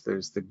vampires,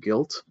 there's the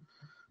guilt.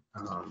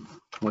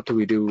 What do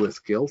we do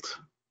with guilt?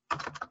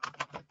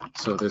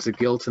 So there's a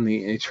guilt in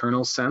the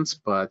eternal sense,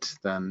 but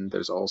then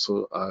there's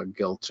also a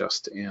guilt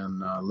just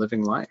in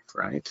living life,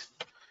 right?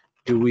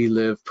 Do we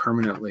live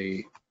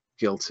permanently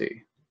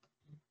guilty?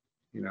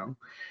 You know,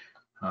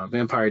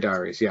 Vampire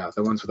Diaries, yeah,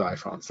 the ones with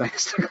iPhones.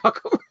 Thanks to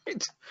Coco.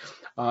 Right?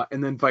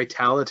 And then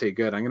Vitality,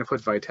 good. I'm going to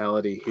put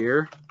Vitality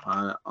here.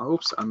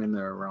 Oops, I'm in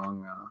the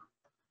wrong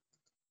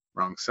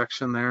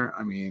section there.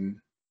 I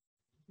mean,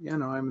 yeah,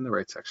 no, I'm in the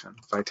right section.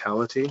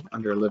 Vitality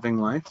under living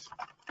life.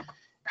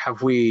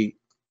 Have we?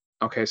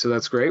 Okay, so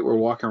that's great. We're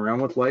walking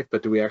around with life,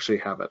 but do we actually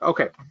have it?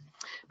 Okay.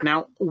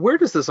 Now, where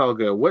does this all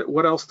go?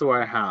 What else do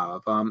I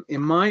have?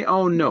 In my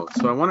own notes,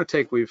 so I want to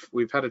take,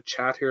 we've had a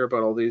chat here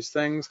about all these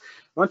things.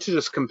 I want to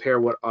just compare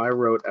what I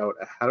wrote out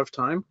ahead of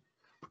time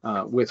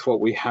with what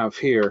we have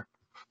here.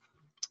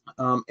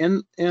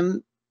 And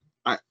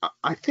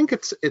I think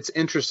it's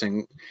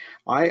interesting.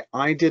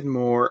 I did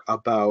more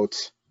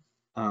about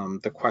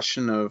the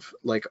question of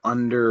like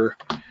under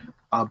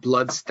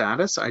blood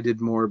status. I did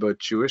more about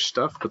Jewish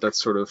stuff, but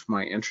that's sort of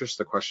my interest,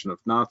 the question of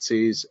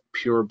Nazis,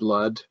 pure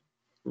blood,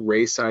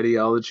 race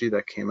ideology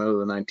that came out of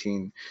the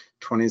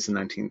 1920s and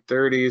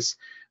 1930s,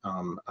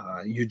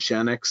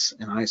 eugenics,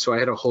 and so I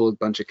had a whole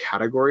bunch of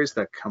categories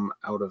that come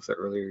out of the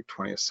earlier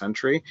 20th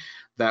century.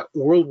 That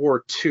World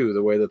War II,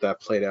 the way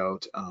that played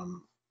out,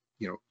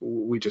 you know,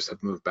 we just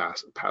have moved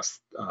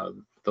past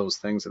those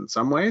things in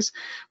some ways,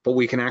 but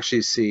we can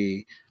actually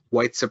see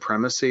white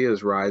supremacy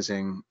is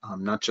rising,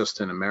 not just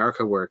in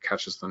America where it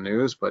catches the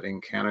news, but in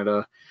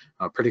Canada,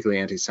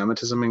 particularly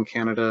anti-Semitism in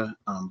Canada,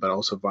 but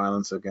also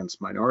violence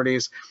against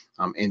minorities.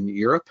 In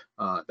Europe,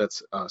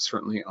 that's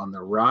certainly on the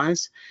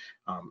rise.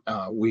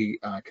 We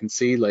can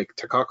see, like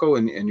Takako,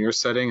 in your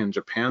setting in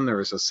Japan, there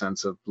is a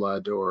sense of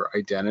blood or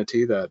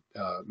identity that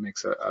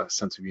makes a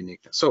sense of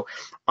uniqueness. So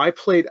I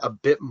played a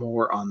bit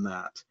more on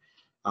that,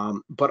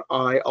 but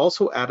I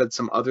also added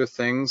some other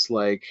things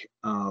like,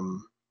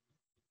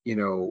 you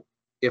know,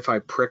 if I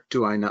prick,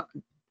 do I not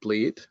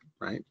bleed,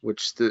 right?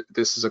 Which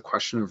this is a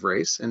question of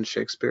race in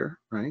Shakespeare,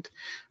 right?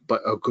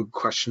 But a good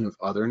question of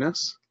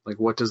otherness, like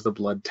what does the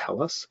blood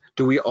tell us?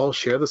 Do we all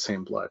share the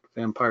same blood?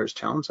 Vampires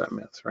challenge that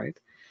myth, right?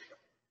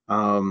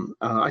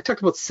 I talked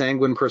about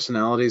sanguine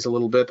personalities a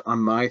little bit on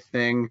my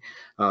thing.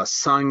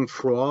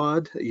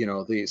 Sang-froid, you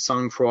know, the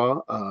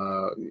sang-froid,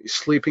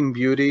 Sleeping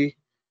Beauty.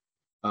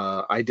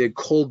 I did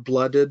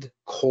cold-blooded,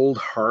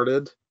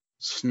 cold-hearted,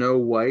 Snow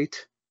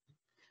White.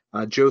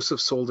 Joseph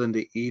sold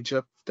into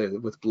Egypt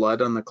with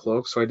blood on the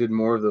cloak, so I did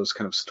more of those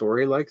kind of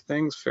story-like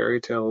things,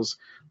 fairy tales,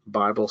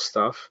 Bible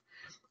stuff.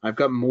 I've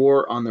got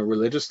more on the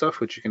religious stuff,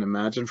 which you can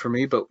imagine for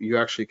me, but you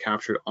actually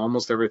captured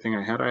almost everything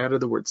I had. I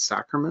added the word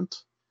sacrament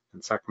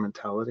and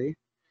sacramentality,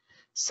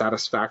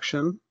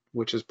 satisfaction,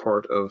 which is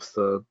part of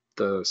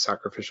the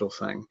sacrificial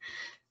thing.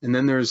 And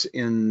then there's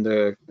in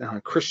the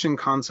Christian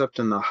concept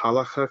and the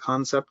halakha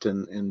concept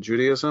in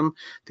Judaism,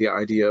 the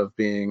idea of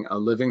being a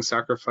living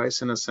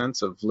sacrifice, in a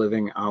sense of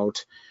living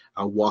out,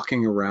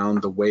 walking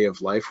around the way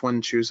of life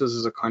one chooses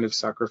as a kind of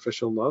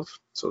sacrificial love.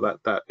 So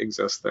that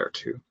exists there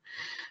too.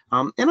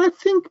 And I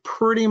think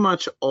pretty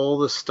much all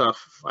the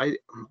stuff, I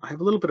have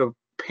a little bit of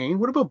pain.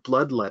 What about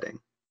bloodletting?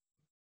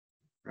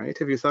 Right?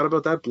 Have you thought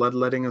about that?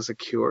 Bloodletting as a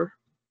cure,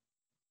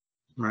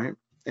 right?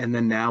 And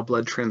then now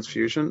blood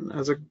transfusion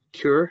as a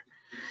cure.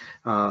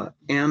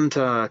 And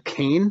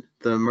Cain,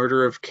 the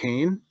murder of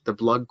Cain, the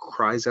blood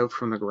cries out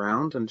from the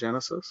ground in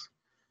Genesis,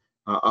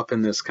 up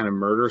in this kind of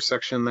murder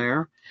section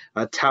there.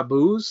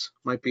 Taboos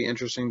might be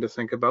interesting to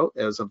think about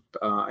as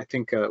I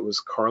think it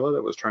was Carla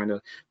that was trying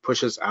to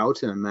push us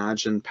out and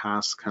imagine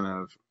past kind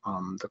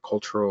of the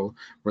cultural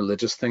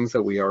religious things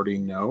that we already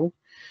know.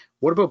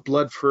 What about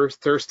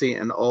bloodthirsty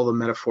and all the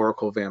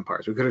metaphorical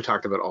vampires? We could have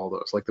talked about all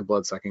those, like the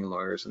blood-sucking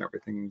lawyers and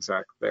everything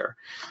exact there.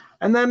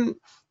 And then,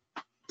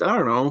 I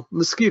don't know,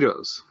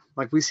 mosquitoes.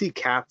 Like we see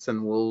cats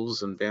and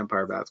wolves and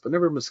vampire bats, but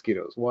never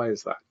mosquitoes. Why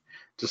is that?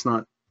 Just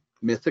not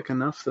mythic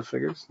enough, the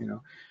figures, you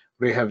know?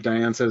 We have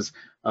Diane says,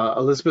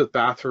 Elizabeth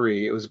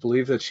Bathory, it was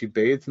believed that she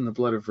bathed in the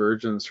blood of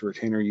virgins to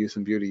retain her youth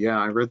and beauty. Yeah,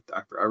 I read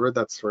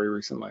that story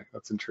recently.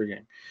 That's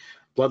intriguing.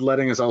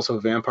 Bloodletting is also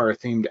a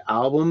vampire-themed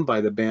album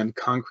by the band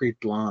Concrete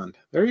Blonde.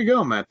 There you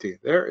go, Matty.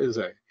 There is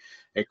a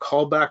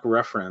callback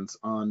reference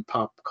on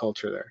pop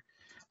culture there.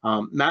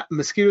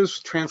 Mosquitoes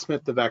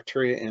transmit the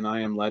bacteria in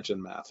I Am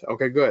Legend, Matt.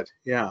 Okay, good.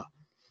 Yeah,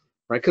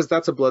 right, because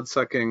that's a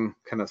blood-sucking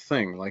kind of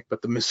thing. Like,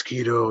 but the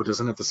mosquito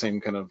doesn't have the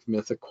same kind of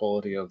mythic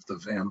quality of the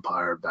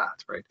vampire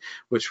bat, right?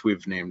 Which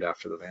we've named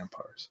after the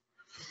vampires.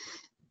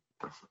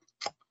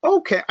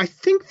 Okay, I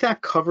think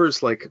that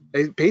covers like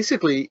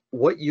basically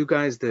what you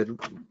guys did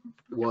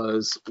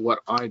was what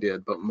I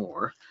did, but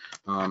more,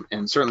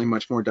 and certainly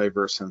much more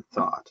diverse in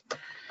thought.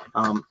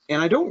 And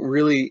I don't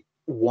really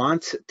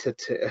want to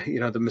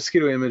the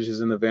mosquito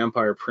images in the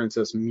Vampire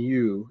Princess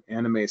Mew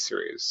anime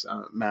series,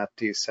 Matt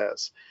D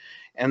says.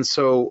 And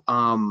so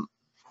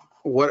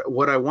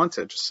what I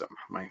wanted, just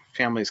my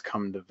family's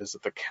come to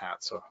visit the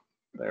cat, so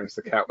there's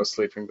the cat was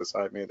sleeping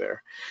beside me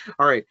there.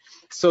 All right,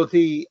 so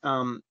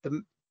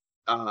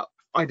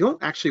I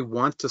don't actually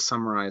want to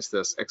summarize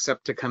this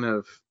except to kind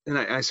of, and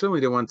I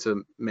certainly don't want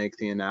to make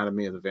the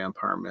anatomy of the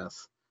vampire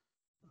myth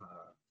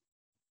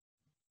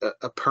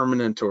a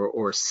permanent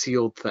or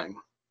sealed thing.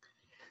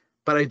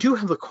 But I do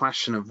have the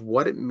question of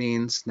what it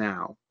means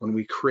now when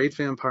we create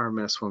vampire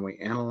myths, when we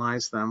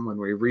analyze them, when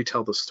we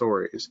retell the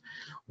stories,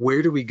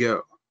 where do we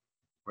go?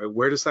 Right?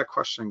 Where does that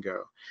question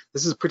go?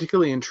 This is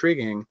particularly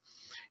intriguing,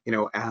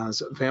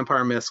 as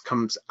vampire myths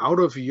comes out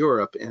of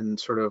Europe in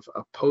sort of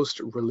a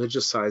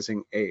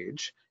post-religiousizing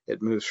age.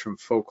 It moves from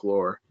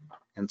folklore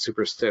and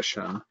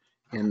superstition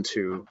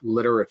into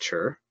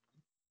literature.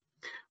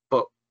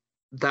 But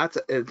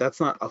that's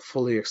not a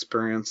fully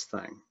experienced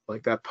thing.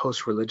 Like that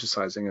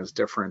post-religiousizing is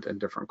different in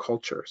different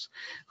cultures.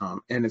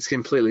 And it's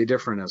completely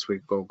different as we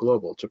go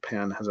global.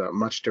 Japan has a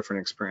much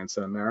different experience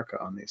than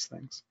America on these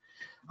things.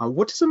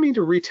 What does it mean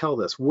to retell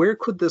this? Where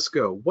could this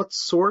go? What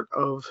sort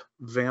of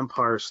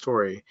vampire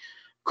story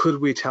could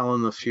we tell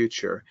in the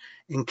future?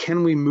 And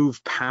can we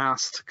move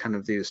past kind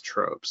of these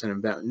tropes and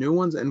invent new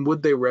ones? And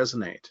would they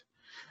resonate?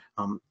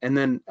 And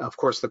then, of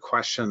course, the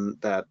question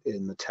that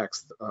in the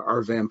text,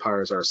 are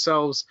vampires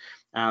ourselves,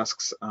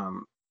 asks,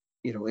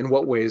 in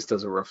what ways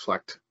does it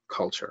reflect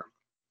culture?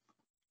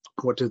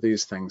 What do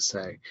these things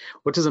say?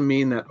 What does it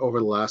mean that over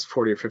the last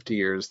 40 or 50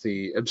 years,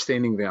 the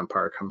abstaining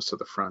vampire comes to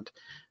the front?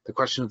 The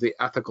question of the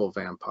ethical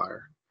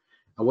vampire.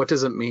 What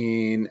does it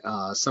mean?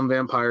 Some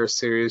vampire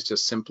series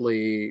just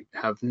simply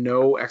have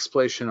no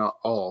explanation at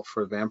all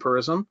for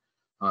vampirism.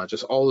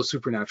 Just all the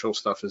supernatural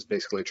stuff is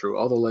basically true.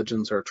 All the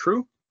legends are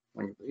true,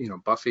 like,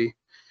 Buffy,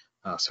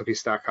 Sookie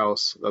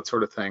Stackhouse, that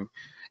sort of thing.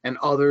 And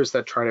others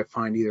that try to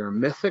find either a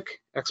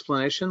mythic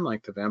explanation,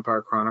 like the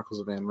Vampire Chronicles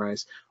of Anne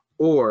Rice,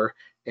 or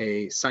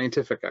a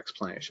scientific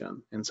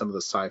explanation in some of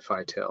the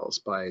sci-fi tales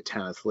by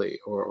Tanith Lee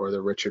or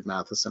the Richard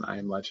Matheson I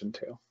Am Legend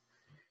tale.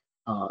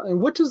 And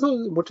what do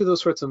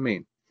those sorts of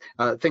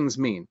things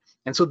mean?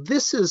 And so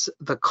this is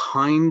the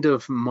kind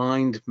of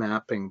mind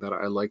mapping that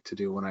I like to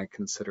do when I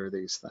consider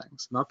these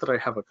things. Not that I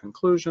have a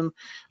conclusion,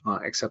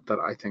 except that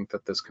I think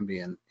that this can be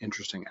an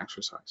interesting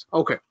exercise.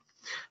 Okay.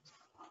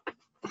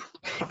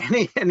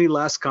 Any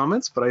last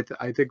comments? But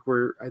I think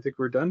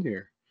we're done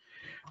here.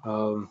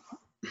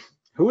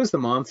 Who is the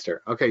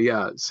monster? Okay,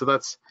 yeah. So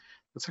that's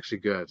actually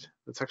good.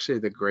 That's actually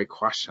the great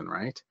question,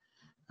 right?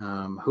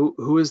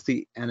 Who is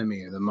the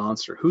enemy or the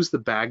monster? Who's the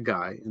bad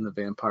guy in the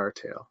vampire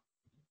tale?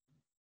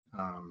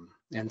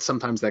 And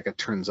sometimes that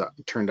gets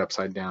turned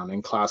upside down.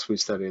 In class, we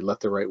studied Let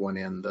the Right One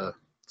In, the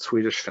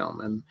Swedish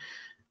film,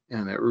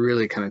 and it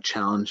really kind of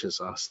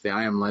challenges us. The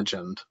I Am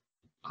Legend.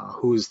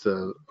 Who's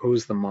the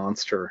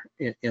monster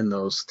in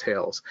those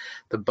tales?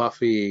 The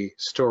Buffy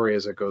story,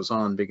 as it goes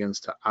on,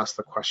 begins to ask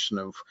the question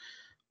of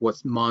what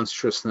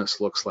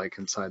monstrousness looks like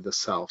inside the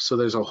self. So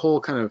there's a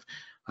whole kind of,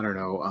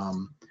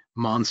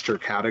 monster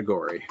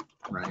category,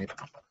 right?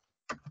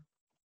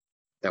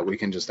 That we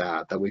can just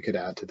add, that we could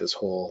add to this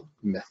whole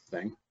myth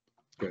thing.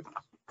 Good.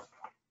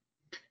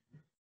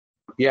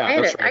 Yeah, I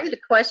had a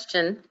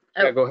question.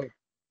 Yeah, go ahead.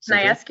 Can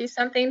I ask you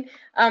something?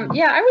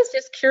 Yeah, I was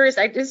just curious.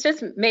 This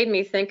just made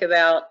me think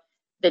about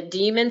the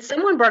demons.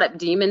 Someone brought up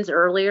demons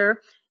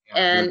earlier,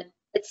 and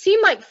it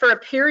seemed like for a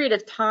period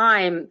of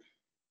time,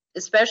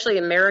 especially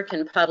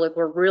American public,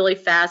 were really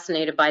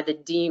fascinated by the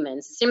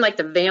demons. It seemed like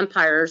the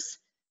vampires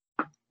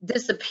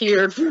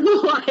disappeared for a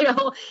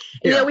while.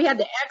 Yeah. We had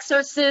The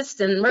Exorcist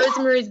and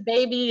Rosemary's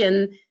Baby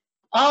and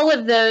all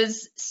of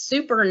those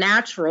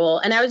supernatural.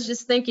 And I was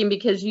just thinking,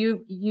 because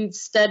you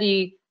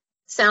study,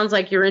 sounds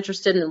like you're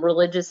interested in the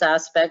religious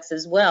aspects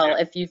as well.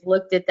 Yeah. If you've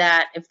looked at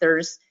that, if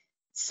there's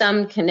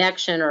some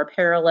connection or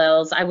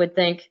parallels, I would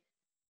think.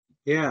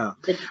 Yeah.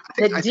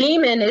 The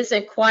demon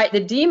isn't quite, the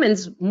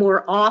demon's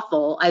more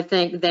awful, I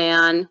think,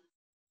 than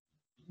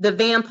the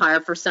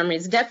vampire for some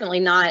reason. Definitely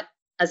not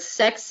a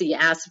sexy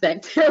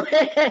aspect to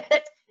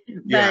it.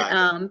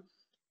 But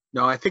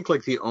no, I think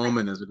like The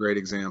Omen is a great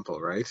example,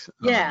 right?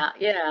 Yeah.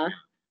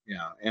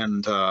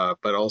 And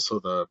but also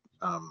the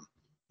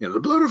the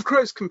blood of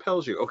Christ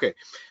compels you. Okay.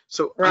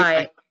 So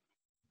right.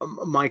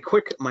 My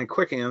quick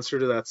answer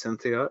to that,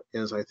 Cynthia,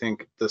 is I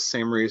think the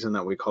same reason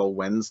that we call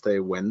Wednesday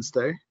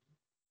Wednesday.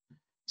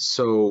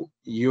 So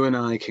you and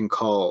I can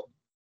call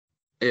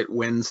it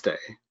Wednesday,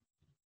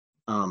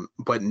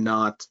 but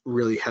not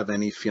really have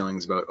any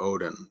feelings about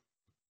Odin,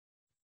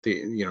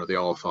 the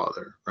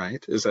All-Father,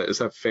 right? Is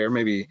that fair?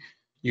 Maybe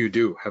you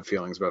do have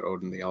feelings about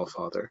Odin, the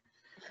All-Father,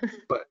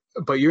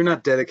 but you're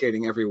not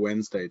dedicating every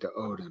Wednesday to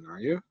Odin, are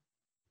you?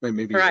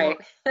 Maybe right.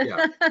 You are.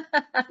 Yeah.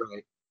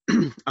 Right.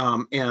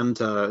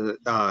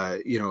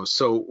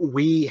 So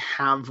we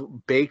have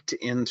baked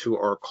into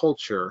our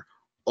culture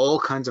all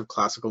kinds of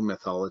classical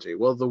mythology.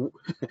 Well,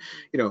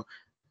 you know,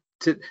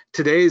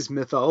 today's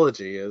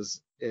mythology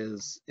is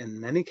in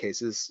many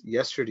cases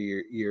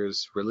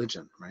yesteryear's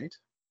religion, right?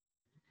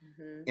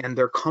 Mm-hmm. And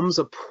there comes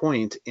a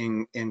point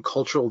in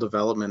cultural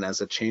development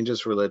as it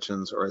changes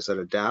religions or as it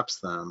adapts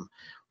them,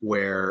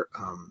 where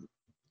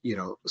you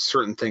know,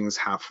 certain things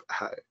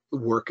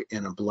work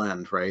in a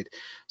blend, right?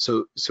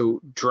 So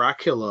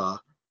Dracula,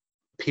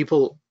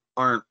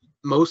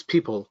 most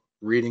people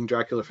reading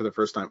Dracula for the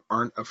first time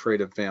aren't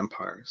afraid of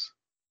vampires,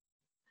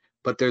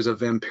 but there's a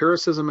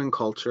vampiricism in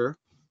culture.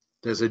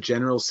 There's a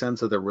general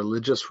sense of the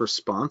religious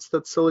response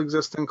that still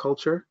exists in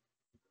culture.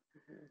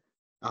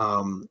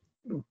 You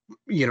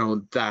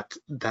know,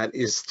 that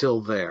is still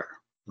there,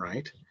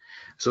 right?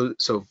 So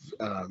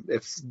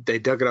if they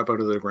dug it up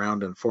out of the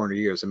ground in 400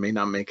 years, it may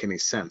not make any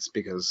sense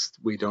because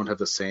we don't have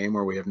the same,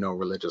 or we have no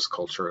religious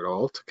culture at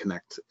all to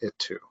connect it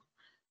to.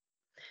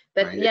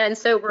 But right? Yeah, and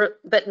so,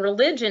 but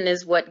religion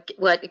is what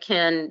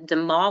can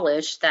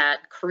demolish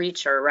that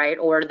creature, right?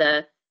 Or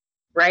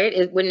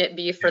right? Wouldn't it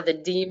be for the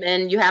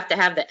demon? You have to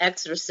have the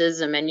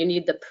exorcism, and you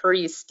need the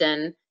priest,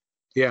 and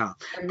yeah.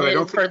 And but then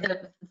I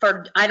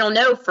don't I don't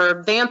know,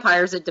 for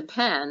vampires it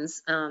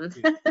depends.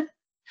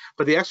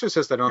 But The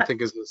Exorcist I don't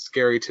think is as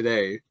scary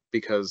today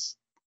because,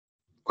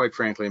 quite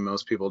frankly,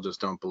 most people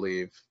just don't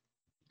believe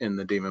in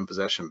the demon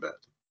possession bit.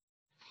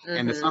 Mm-hmm.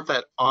 And it's not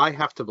that I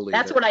have to believe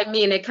That's it. what I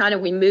mean.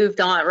 We moved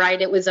on, right?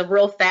 It was a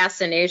real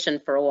fascination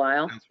for a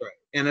while. That's right.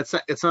 And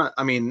it's not,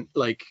 I mean,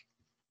 like,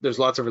 there's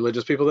lots of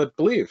religious people that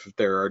believe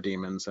there are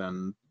demons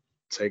and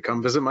say,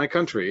 come visit my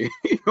country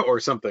or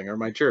something, or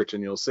my church,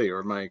 and you'll see,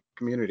 or my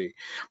community.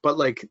 But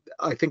like,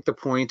 I think the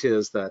point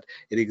is that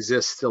it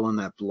exists still in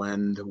that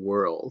blend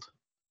world.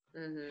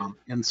 Mm-hmm.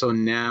 And so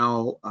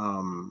now,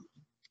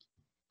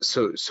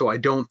 so I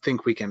don't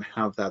think we can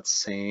have that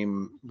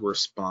same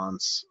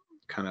response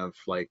kind of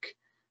like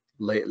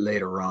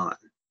later on,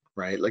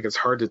 right? Like, it's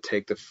hard to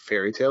take the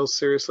fairy tales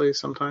seriously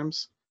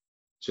sometimes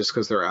just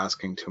because they're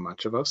asking too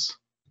much of us.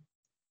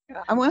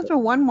 I want to throw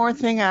one more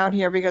thing out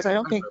here because I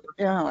don't think,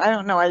 I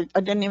don't know, I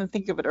didn't even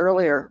think of it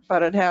earlier,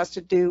 but it has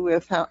to do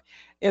with how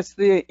it's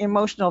the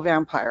emotional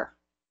vampire.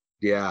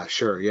 Yeah,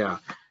 sure, yeah.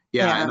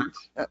 Yeah,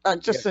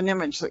 and just an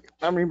image that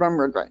I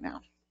remembered right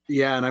now.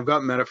 Yeah, and I've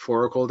got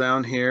metaphorical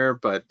down here,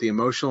 but the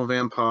emotional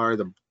vampire,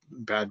 the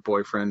bad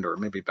boyfriend, or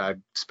maybe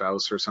bad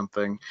spouse or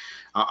something.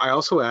 I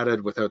also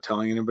added, without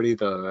telling anybody,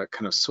 the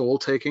kind of soul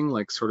taking,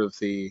 like sort of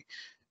the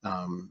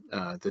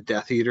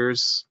Death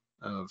Eaters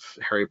of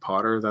Harry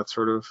Potter, that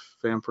sort of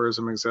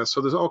vampirism exists.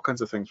 So there's all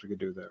kinds of things we could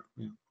do there.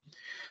 Yeah.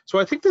 So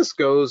I think this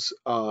goes,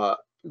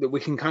 that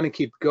we can kind of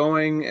keep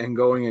going and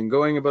going and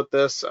going about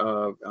this.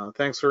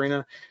 Thanks,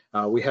 Arena.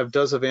 We have,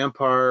 does a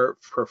vampire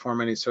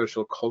perform any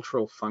social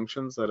cultural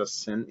functions that a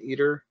sin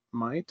eater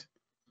might?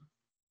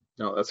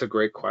 No, that's a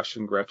great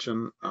question,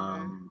 Gretchen.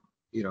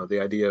 You know,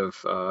 the idea of,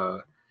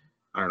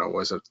 I don't know,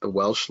 was it the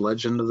Welsh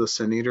legend of the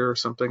sin eater or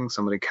something?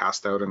 Somebody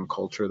cast out in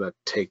culture that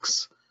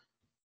takes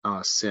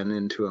sin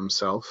into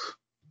himself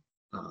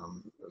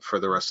for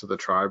the rest of the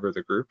tribe or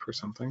the group or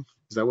something.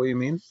 Is that what you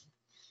mean?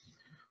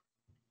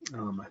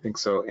 I think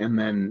so. And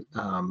then,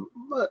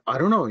 I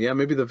don't know. Yeah,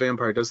 maybe the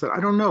vampire does that. I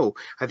don't know.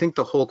 I think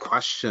the whole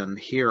question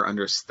here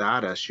under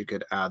status, you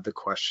could add the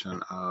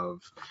question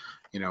of,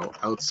 you know,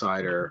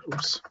 outsider,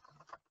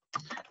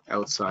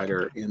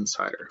 outsider,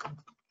 insider.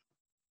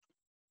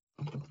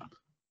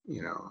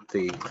 You know,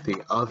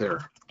 the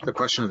other, the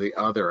question of the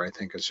other, I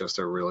think, is just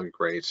a really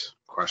great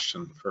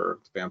question for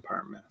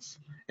vampire myths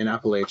in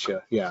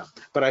Appalachia. Yeah,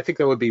 but I think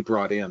that would be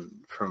brought in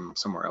from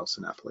somewhere else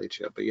in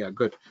Appalachia. But yeah,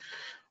 good.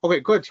 Okay,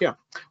 good. Yeah.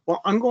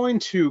 Well, I'm going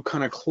to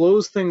kind of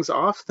close things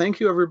off. Thank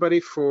you, everybody,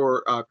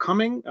 for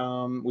coming.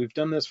 We've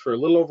done this for a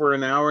little over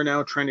an hour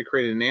now, trying to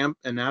create an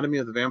anatomy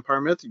of the vampire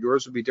myth.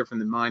 Yours would be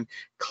different than mine.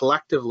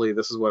 Collectively,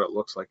 this is what it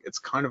looks like. It's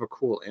kind of a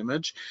cool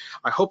image.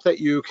 I hope that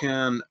you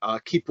can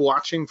keep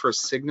watching for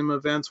Signum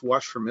events,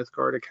 watch for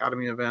Mythgard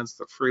Academy events,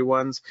 the free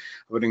ones.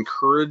 I would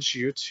encourage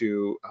you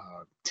to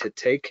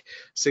take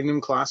Signum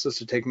classes,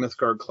 to take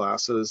Mythgard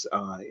classes,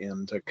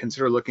 and to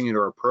consider looking into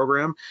our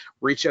program.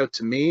 Reach out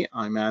to me.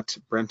 I'm at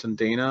Brenton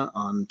Dana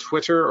on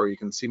Twitter, or you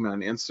can see me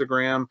on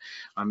Instagram.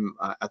 I'm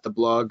at the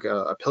blog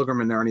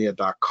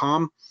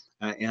pilgriminarnia.com,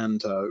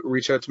 and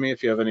reach out to me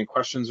if you have any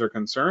questions or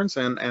concerns.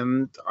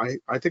 And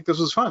I think this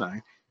was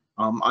fun.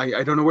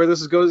 I don't know where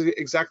this goes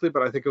exactly,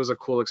 but I think it was a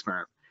cool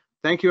experiment.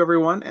 Thank you,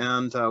 everyone,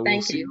 and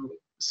we'll see you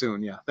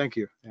soon. Yeah, thank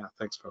you. Yeah,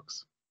 thanks,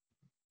 folks.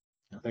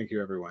 Yeah, thank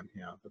you, everyone.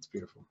 Yeah, that's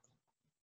beautiful.